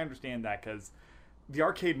themselves. And I understand that because the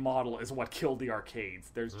arcade model is what killed the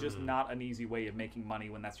arcades. There's just not an easy way of making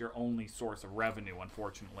money when that's your only source of revenue,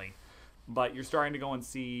 unfortunately. But you're starting to go and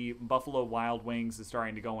see Buffalo Wild Wings is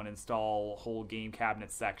starting to go and install whole game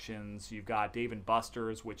cabinet sections. You've got Dave &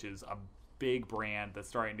 Buster's, which is a big brand that's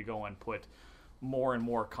starting to go and put more and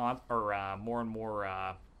more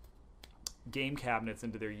game cabinets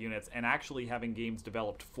into their units, and actually having games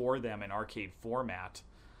developed for them in arcade format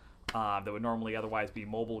that would normally otherwise be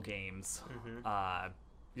mobile games.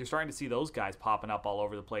 You're starting to see those guys popping up all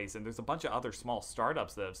over the place, and there's a bunch of other small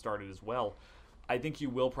startups that have started as well. I think you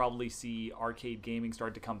will probably see arcade gaming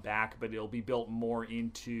start to come back, but it'll be built more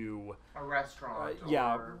into A restaurant.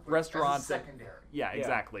 restaurants. As a secondary. Yeah,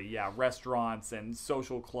 exactly. Yeah, restaurants and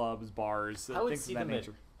social clubs, bars, I would things see of that them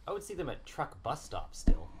nature. I would see them at truck bus stops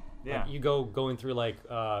still. Yeah. Like you going through like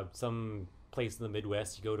some place in the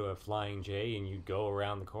Midwest. You go to a Flying J and you go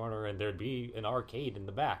around the corner and there'd be an arcade in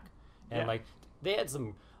the back. And like they had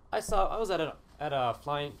some. I was at a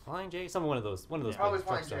Flying J, one of those Always truck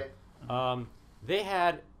Flying stops. They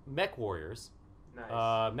had Mech Warriors.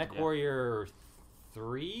 Nice. Mech Warrior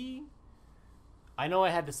 3. I know I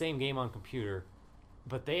had the same game on computer,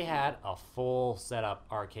 but they had a full setup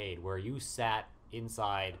arcade where you sat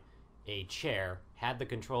inside a chair, had the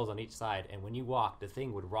controls on each side, and when you walked, the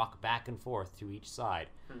thing would rock back and forth to each side.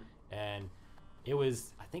 And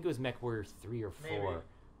I think it was Mech Warrior 3 or 4.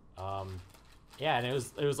 Yeah, and it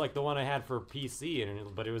was like the one I had for PC,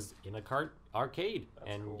 but it was in a arcade,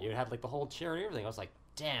 and it had like the whole chair and everything. I was like,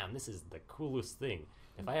 damn, this is the coolest thing.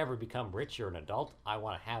 If I ever become rich or an adult, I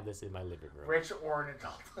want to have this in my living room. Rich or an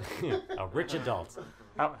adult. A rich adult.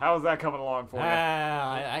 How is that coming along for you?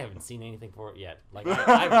 I haven't seen anything for it yet. Like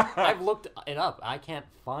I've looked it up. I can't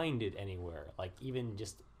find it anywhere. Like even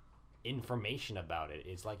just information about it.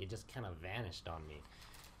 It's like it just kind of vanished on me.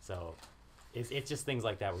 So it's just things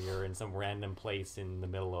like that where you're in some random place in the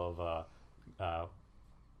middle of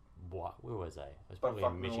where was I? I was probably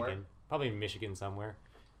in Michigan. Nowhere. Probably in Michigan somewhere.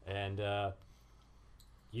 And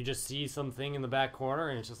you just see something in the back corner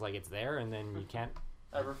and it's just like it's there and then you can't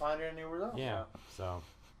Ever find it anywhere else? yeah. So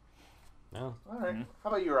no. All right. How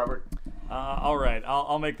about you, Robert? All right,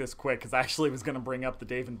 I'll make this quick because I actually was going to bring up the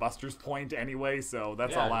Dave & Buster's point anyway, so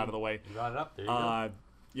that's all out of the way. You got it up. There you go.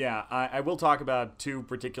 Yeah, I will talk about two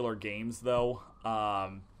particular games, though,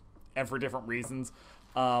 and for different reasons.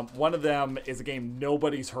 One of them is a game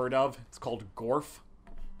nobody's heard of. It's called Gorf.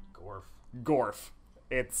 Gorf.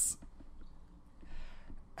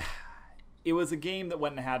 It was a game that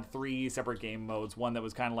went and had 3 separate game modes. One that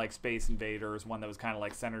was kind of like Space Invaders, one that was kind of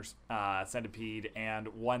like Centipede, and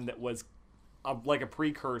one that was like a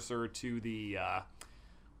precursor to the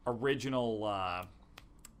original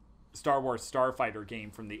Star Wars Starfighter game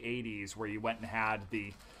from the 80s, where you went and had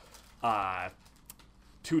the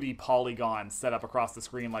 2D polygon set up across the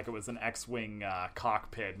screen like it was an X-Wing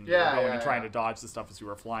cockpit, and you were going and trying to dodge the stuff as you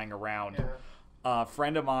were flying around. A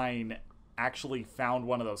friend of mine actually found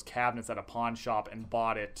one of those cabinets at a pawn shop and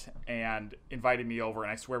bought it and invited me over,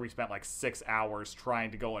 and I swear we spent like 6 hours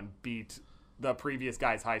trying to go and beat the previous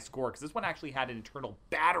guy's high score, because this one actually had an internal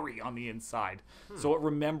battery on the inside, so it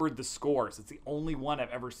remembered the scores. It's the only one I've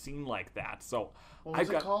ever seen like that. So What was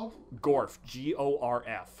it called? Gorf,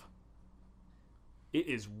 Gorf. It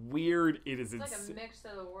is weird. It is It's like a mix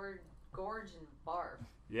of the word gorge and barf.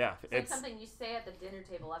 Yeah, It's like something you say at the dinner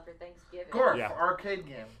table after Thanksgiving. Gorf, Yeah. arcade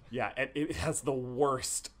game. yeah, and it has the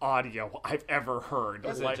worst audio I've ever heard.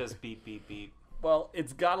 Is Like, it just beep, beep, beep? well,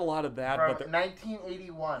 it's got a lot of that, From but there-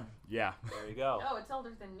 1981. yeah, There you go. Oh, it's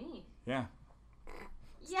older than me. yeah,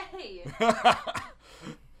 Yay!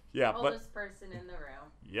 yeah, but Oldest person in the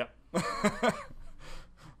room. yep.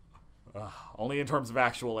 Only in terms of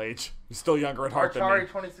actual age. You're still younger at heart than Atari me.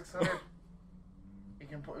 2600. You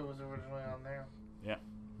can put, it was originally on there. Yeah,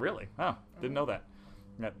 really? Oh, didn't know that.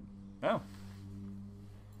 Yeah. Oh,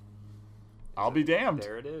 I'll be damned.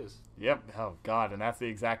 There it is. Yep. Oh God, and that's the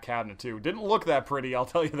exact cabinet too. Didn't look that pretty, I'll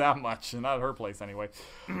tell you that much. Not at her place anyway.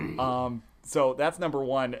 So that's number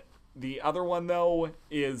one. The other one though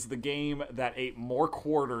is the game that ate more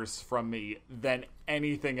quarters from me than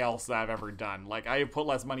anything else that I've ever done. Like I have put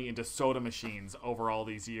less money into soda machines over all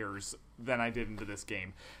these years than I did into this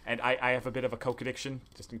game, and I have a bit of a Coke addiction.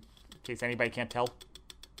 Just in case anybody can't tell,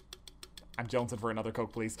 I'm jonesing for another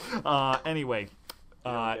Coke, please. Anyway.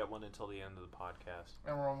 You don't get one until the end of the podcast.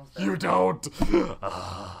 And we're almost there. You don't.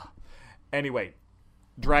 Anyway,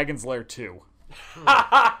 Dragon's Lair 2.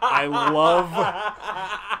 I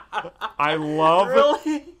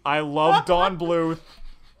love Don Bluth.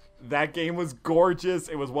 That game was gorgeous.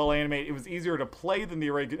 It was well animated. It was easier to play than the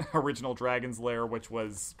original Dragon's Lair, which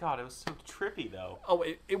was... God, it was so trippy, though. Oh,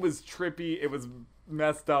 it was trippy. It was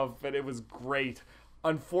messed up, but it was great.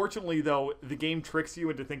 Unfortunately, though, the game tricks you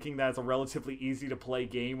into thinking that it's a relatively easy-to-play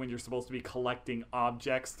game when you're supposed to be collecting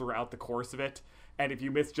objects throughout the course of it. And if you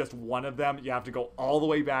miss just one of them, you have to go all the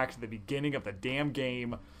way back to the beginning of the damn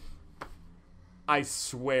game. I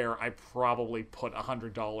swear I probably put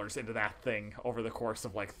 $100 into that thing over the course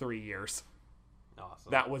of like 3 years. Awesome.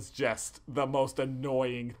 That was just the most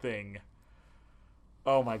annoying thing.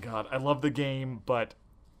 Oh my god, I love the game, but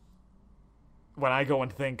when I go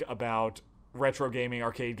and think about retro gaming,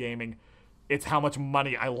 arcade gaming, it's how much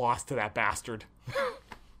money I lost to that bastard.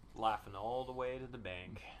 Laughing all the way to the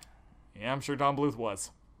bank. Yeah, I'm sure Don Bluth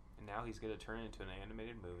was. And now he's going to turn it into an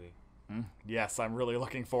animated movie. Yes, I'm really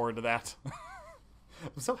looking forward to that.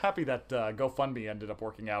 I'm so happy that GoFundMe ended up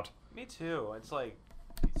working out. Me too. It's like,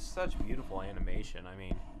 it's such beautiful animation. I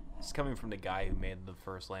mean, it's coming from the guy who made The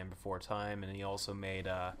First Land Before Time, and he also made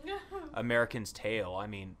American's Tale. I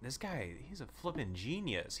mean, this guy, he's a flippin'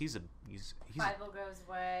 genius. He's Five Goes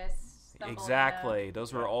West. exactly.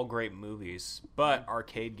 Those were all great movies, but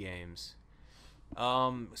arcade games.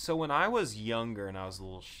 So when I was younger and I was a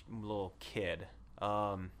little kid,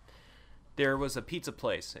 there was a pizza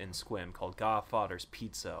place in Sequim called Godfather's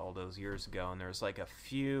Pizza all those years ago, and there was like a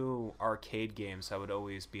few arcade games that would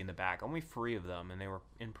always be in the back. Only 3 of them, and they were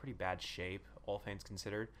in pretty bad shape, all things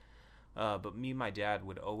considered. But me and my dad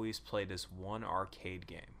would always play this one arcade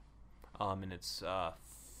game, and it's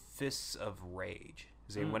Fists of Rage.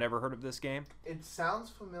 Has anyone ever heard of this game? It sounds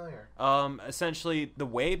familiar. Essentially, the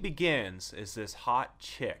way it begins is this hot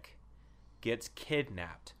chick gets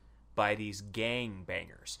kidnapped by these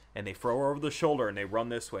gangbangers, and they throw her over the shoulder and they run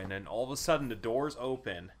this way, and then all of a sudden the doors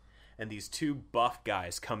open and these 2 buff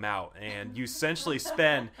guys come out, and you essentially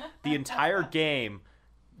spend the entire game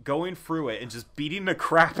going through it and just beating the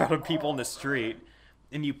crap out of people in the street.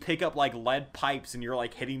 And you pick up like lead pipes and you're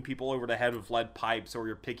like hitting people over the head with lead pipes, or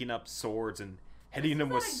you're picking up swords and hitting them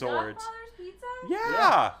with swords. Godfather's Pizza?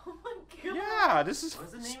 Yeah. Oh my god. Yeah, this is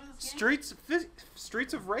What's the name of this game?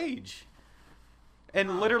 Streets of Rage.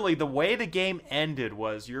 And literally, the way the game ended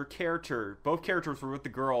was both characters were with the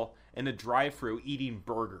girl in a drive-thru eating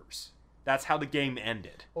burgers. That's how the game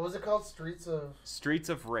ended. What was it called? Streets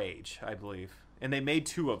of Rage, I believe. And they made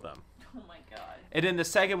 2 of them. Oh my god. And then the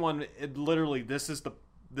second one, it literally, this is the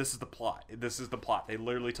plot. This is the plot. They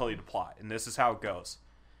literally tell you the plot, and this is how it goes.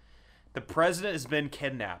 The president has been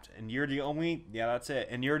kidnapped, and you're the only... Yeah, that's it.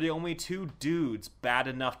 And you're the only 2 dudes bad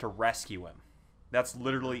enough to rescue him. That's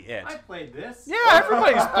literally it. I played this. Yeah,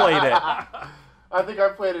 everybody's played it. I think I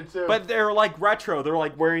played it too. But they're like retro. They're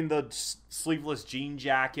like wearing the sleeveless jean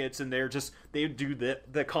jackets, and they do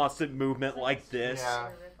the constant movement like this. Yeah.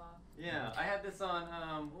 Yeah, I had this on,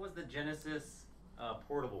 what was the Genesis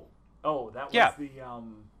Portable? Oh, that was Yeah. the...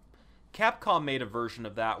 Capcom made a version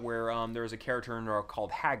of that where there was a character in there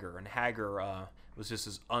called Hager, and Hager was just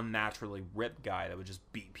this unnaturally ripped guy that would just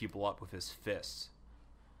beat people up with his fists.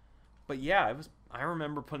 But yeah, I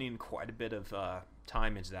remember putting quite a bit of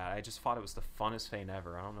time into that. I just thought it was the funnest thing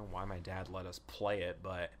ever. I don't know why my dad let us play it,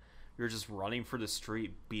 but we were just running for the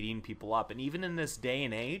street, beating people up. And even in this day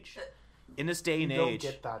and age, don't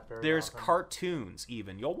get that very there's often. cartoons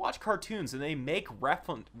even. You'll watch cartoons, and they make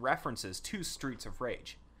references to Streets of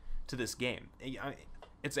Rage, to this game.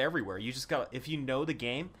 It's everywhere. You just got, if you know the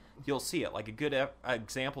game, you'll see it. Like a good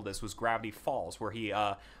example of this was Gravity Falls, where he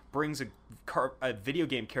brings a video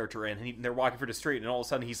game character in, and they're walking through the street, and all of a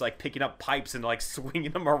sudden he's like picking up pipes and like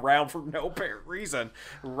swinging them around for no apparent reason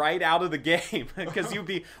right out of the game. Because you'd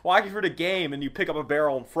be walking through the game and you pick up a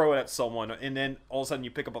barrel and throw it at someone, and then all of a sudden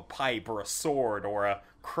you pick up a pipe or a sword or a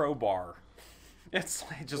crowbar. It's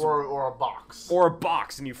like just or a box. Or a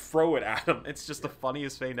box, and you throw it at them. It's just the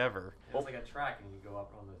funniest thing ever. It's like a track, and you go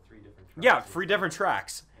up on the 3 different tracks. Yeah, 3 different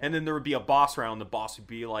tracks. And then there would be a boss round. The boss would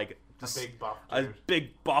be like a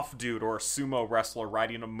big buff dude or a sumo wrestler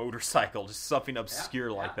riding a motorcycle, just something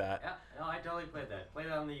obscure like that. Yeah, no, I totally played that. Played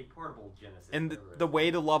it on the portable Genesis. And the way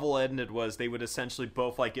the level ended was they would essentially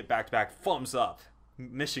both like get back to back, thumbs up,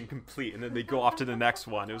 mission complete, and then they go off to the next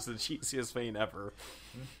one. It was the cheesiest thing ever.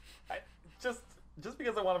 Just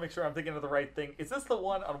because I want to make sure I'm thinking of the right thing, is this the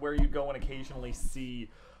one on where you go and occasionally see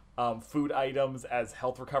food items as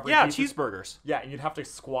health recovery pieces? Cheeseburgers. Yeah, and you'd have to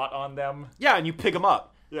squat on them. Yeah, and you pick them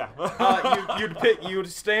up. Yeah. You'd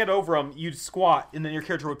stand over them, you'd squat, and then your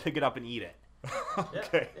character would pick it up and eat it.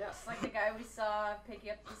 Okay. Yeah. It's like the guy we saw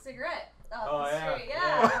picking up the cigarette off Oh, the yeah. street.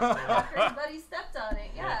 Yeah. After his buddy stepped on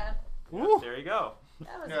it. Yeah. There you go.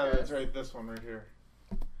 That was No, gross. that's right. This one right here.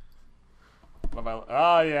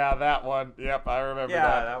 Oh, yeah, that one. Yep, I remember Yeah,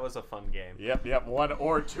 that. that was a fun game. Yep, 1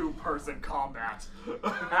 or 2 person combat.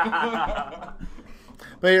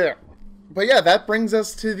 But yeah, that brings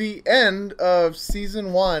us to the end of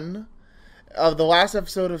season 1 of the last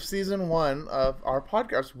episode of season 1 of our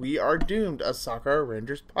podcast. We Are Doomed, a Sakura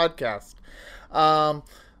Rangers podcast.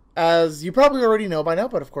 As you probably already know by now,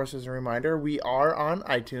 but of course as a reminder, we are on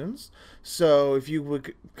iTunes. So if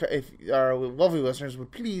our lovely listeners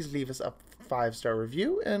would please leave us a 5-star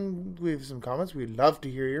review and leave some comments. We'd love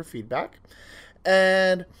to hear your feedback.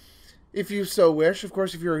 And if you so wish, of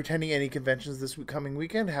course, if you're attending any conventions this coming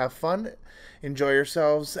weekend, have fun, enjoy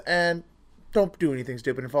yourselves, and don't do anything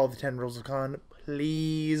stupid and follow the 10 rules of con,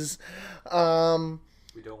 please. We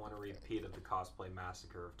don't want a repeat of the cosplay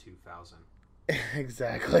massacre of 2000.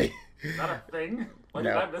 Exactly. Is that a thing? Like,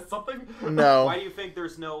 No. did I miss something? No. Why do you think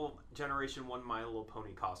there's no Generation 1 My Little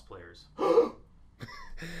Pony cosplayers?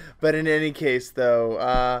 But in any case,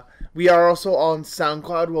 though, we are also on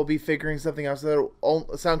SoundCloud. We'll be figuring something out. So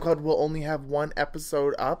that SoundCloud will only have 1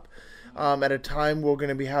 episode up at a time. We're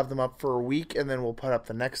going to have them up for a week, and then we'll put up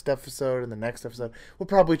the next episode and the next episode. We'll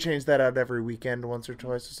probably change that out every weekend, once or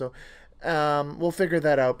twice or so. We'll figure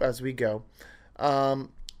that out as we go.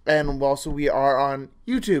 And also, we are on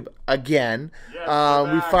YouTube again.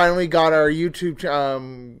 Yes, we finally got our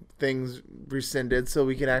YouTube things rescinded, so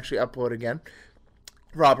we can actually upload again.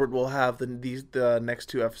 Robert will have the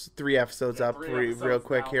next 3 episodes up 3 episodes real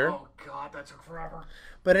quick now. here. Oh, God, that took forever.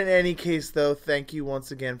 But in any case, though, thank you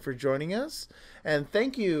once again for joining us, and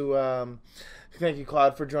thank you,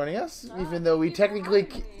 Cloud, for joining us. Even though technically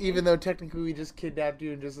we just kidnapped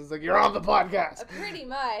you and just was like, you're on the podcast. Pretty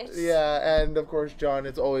much. Yeah, and of course, John,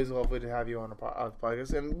 it's always lovely to have you on the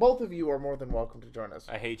podcast, and both of you are more than welcome to join us.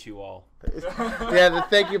 I hate you all.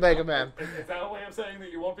 Thank you, Mega Man. Is that a way of saying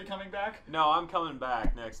that you won't be coming back? No, I'm coming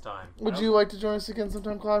back next time. Would you like to join us again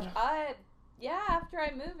sometime, Cloud? Yeah, after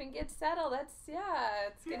I move and get settled, it's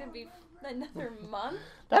gonna be another month.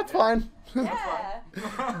 That's fine. Yeah.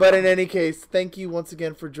 But in any case, thank you once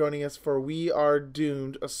again for joining us for We Are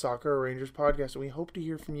Doomed, a Sakura Rangers podcast, and we hope to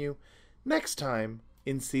hear from you next time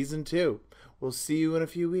in season 2. We'll see you in a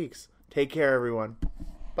few weeks. Take care, everyone.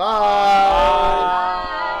 Bye.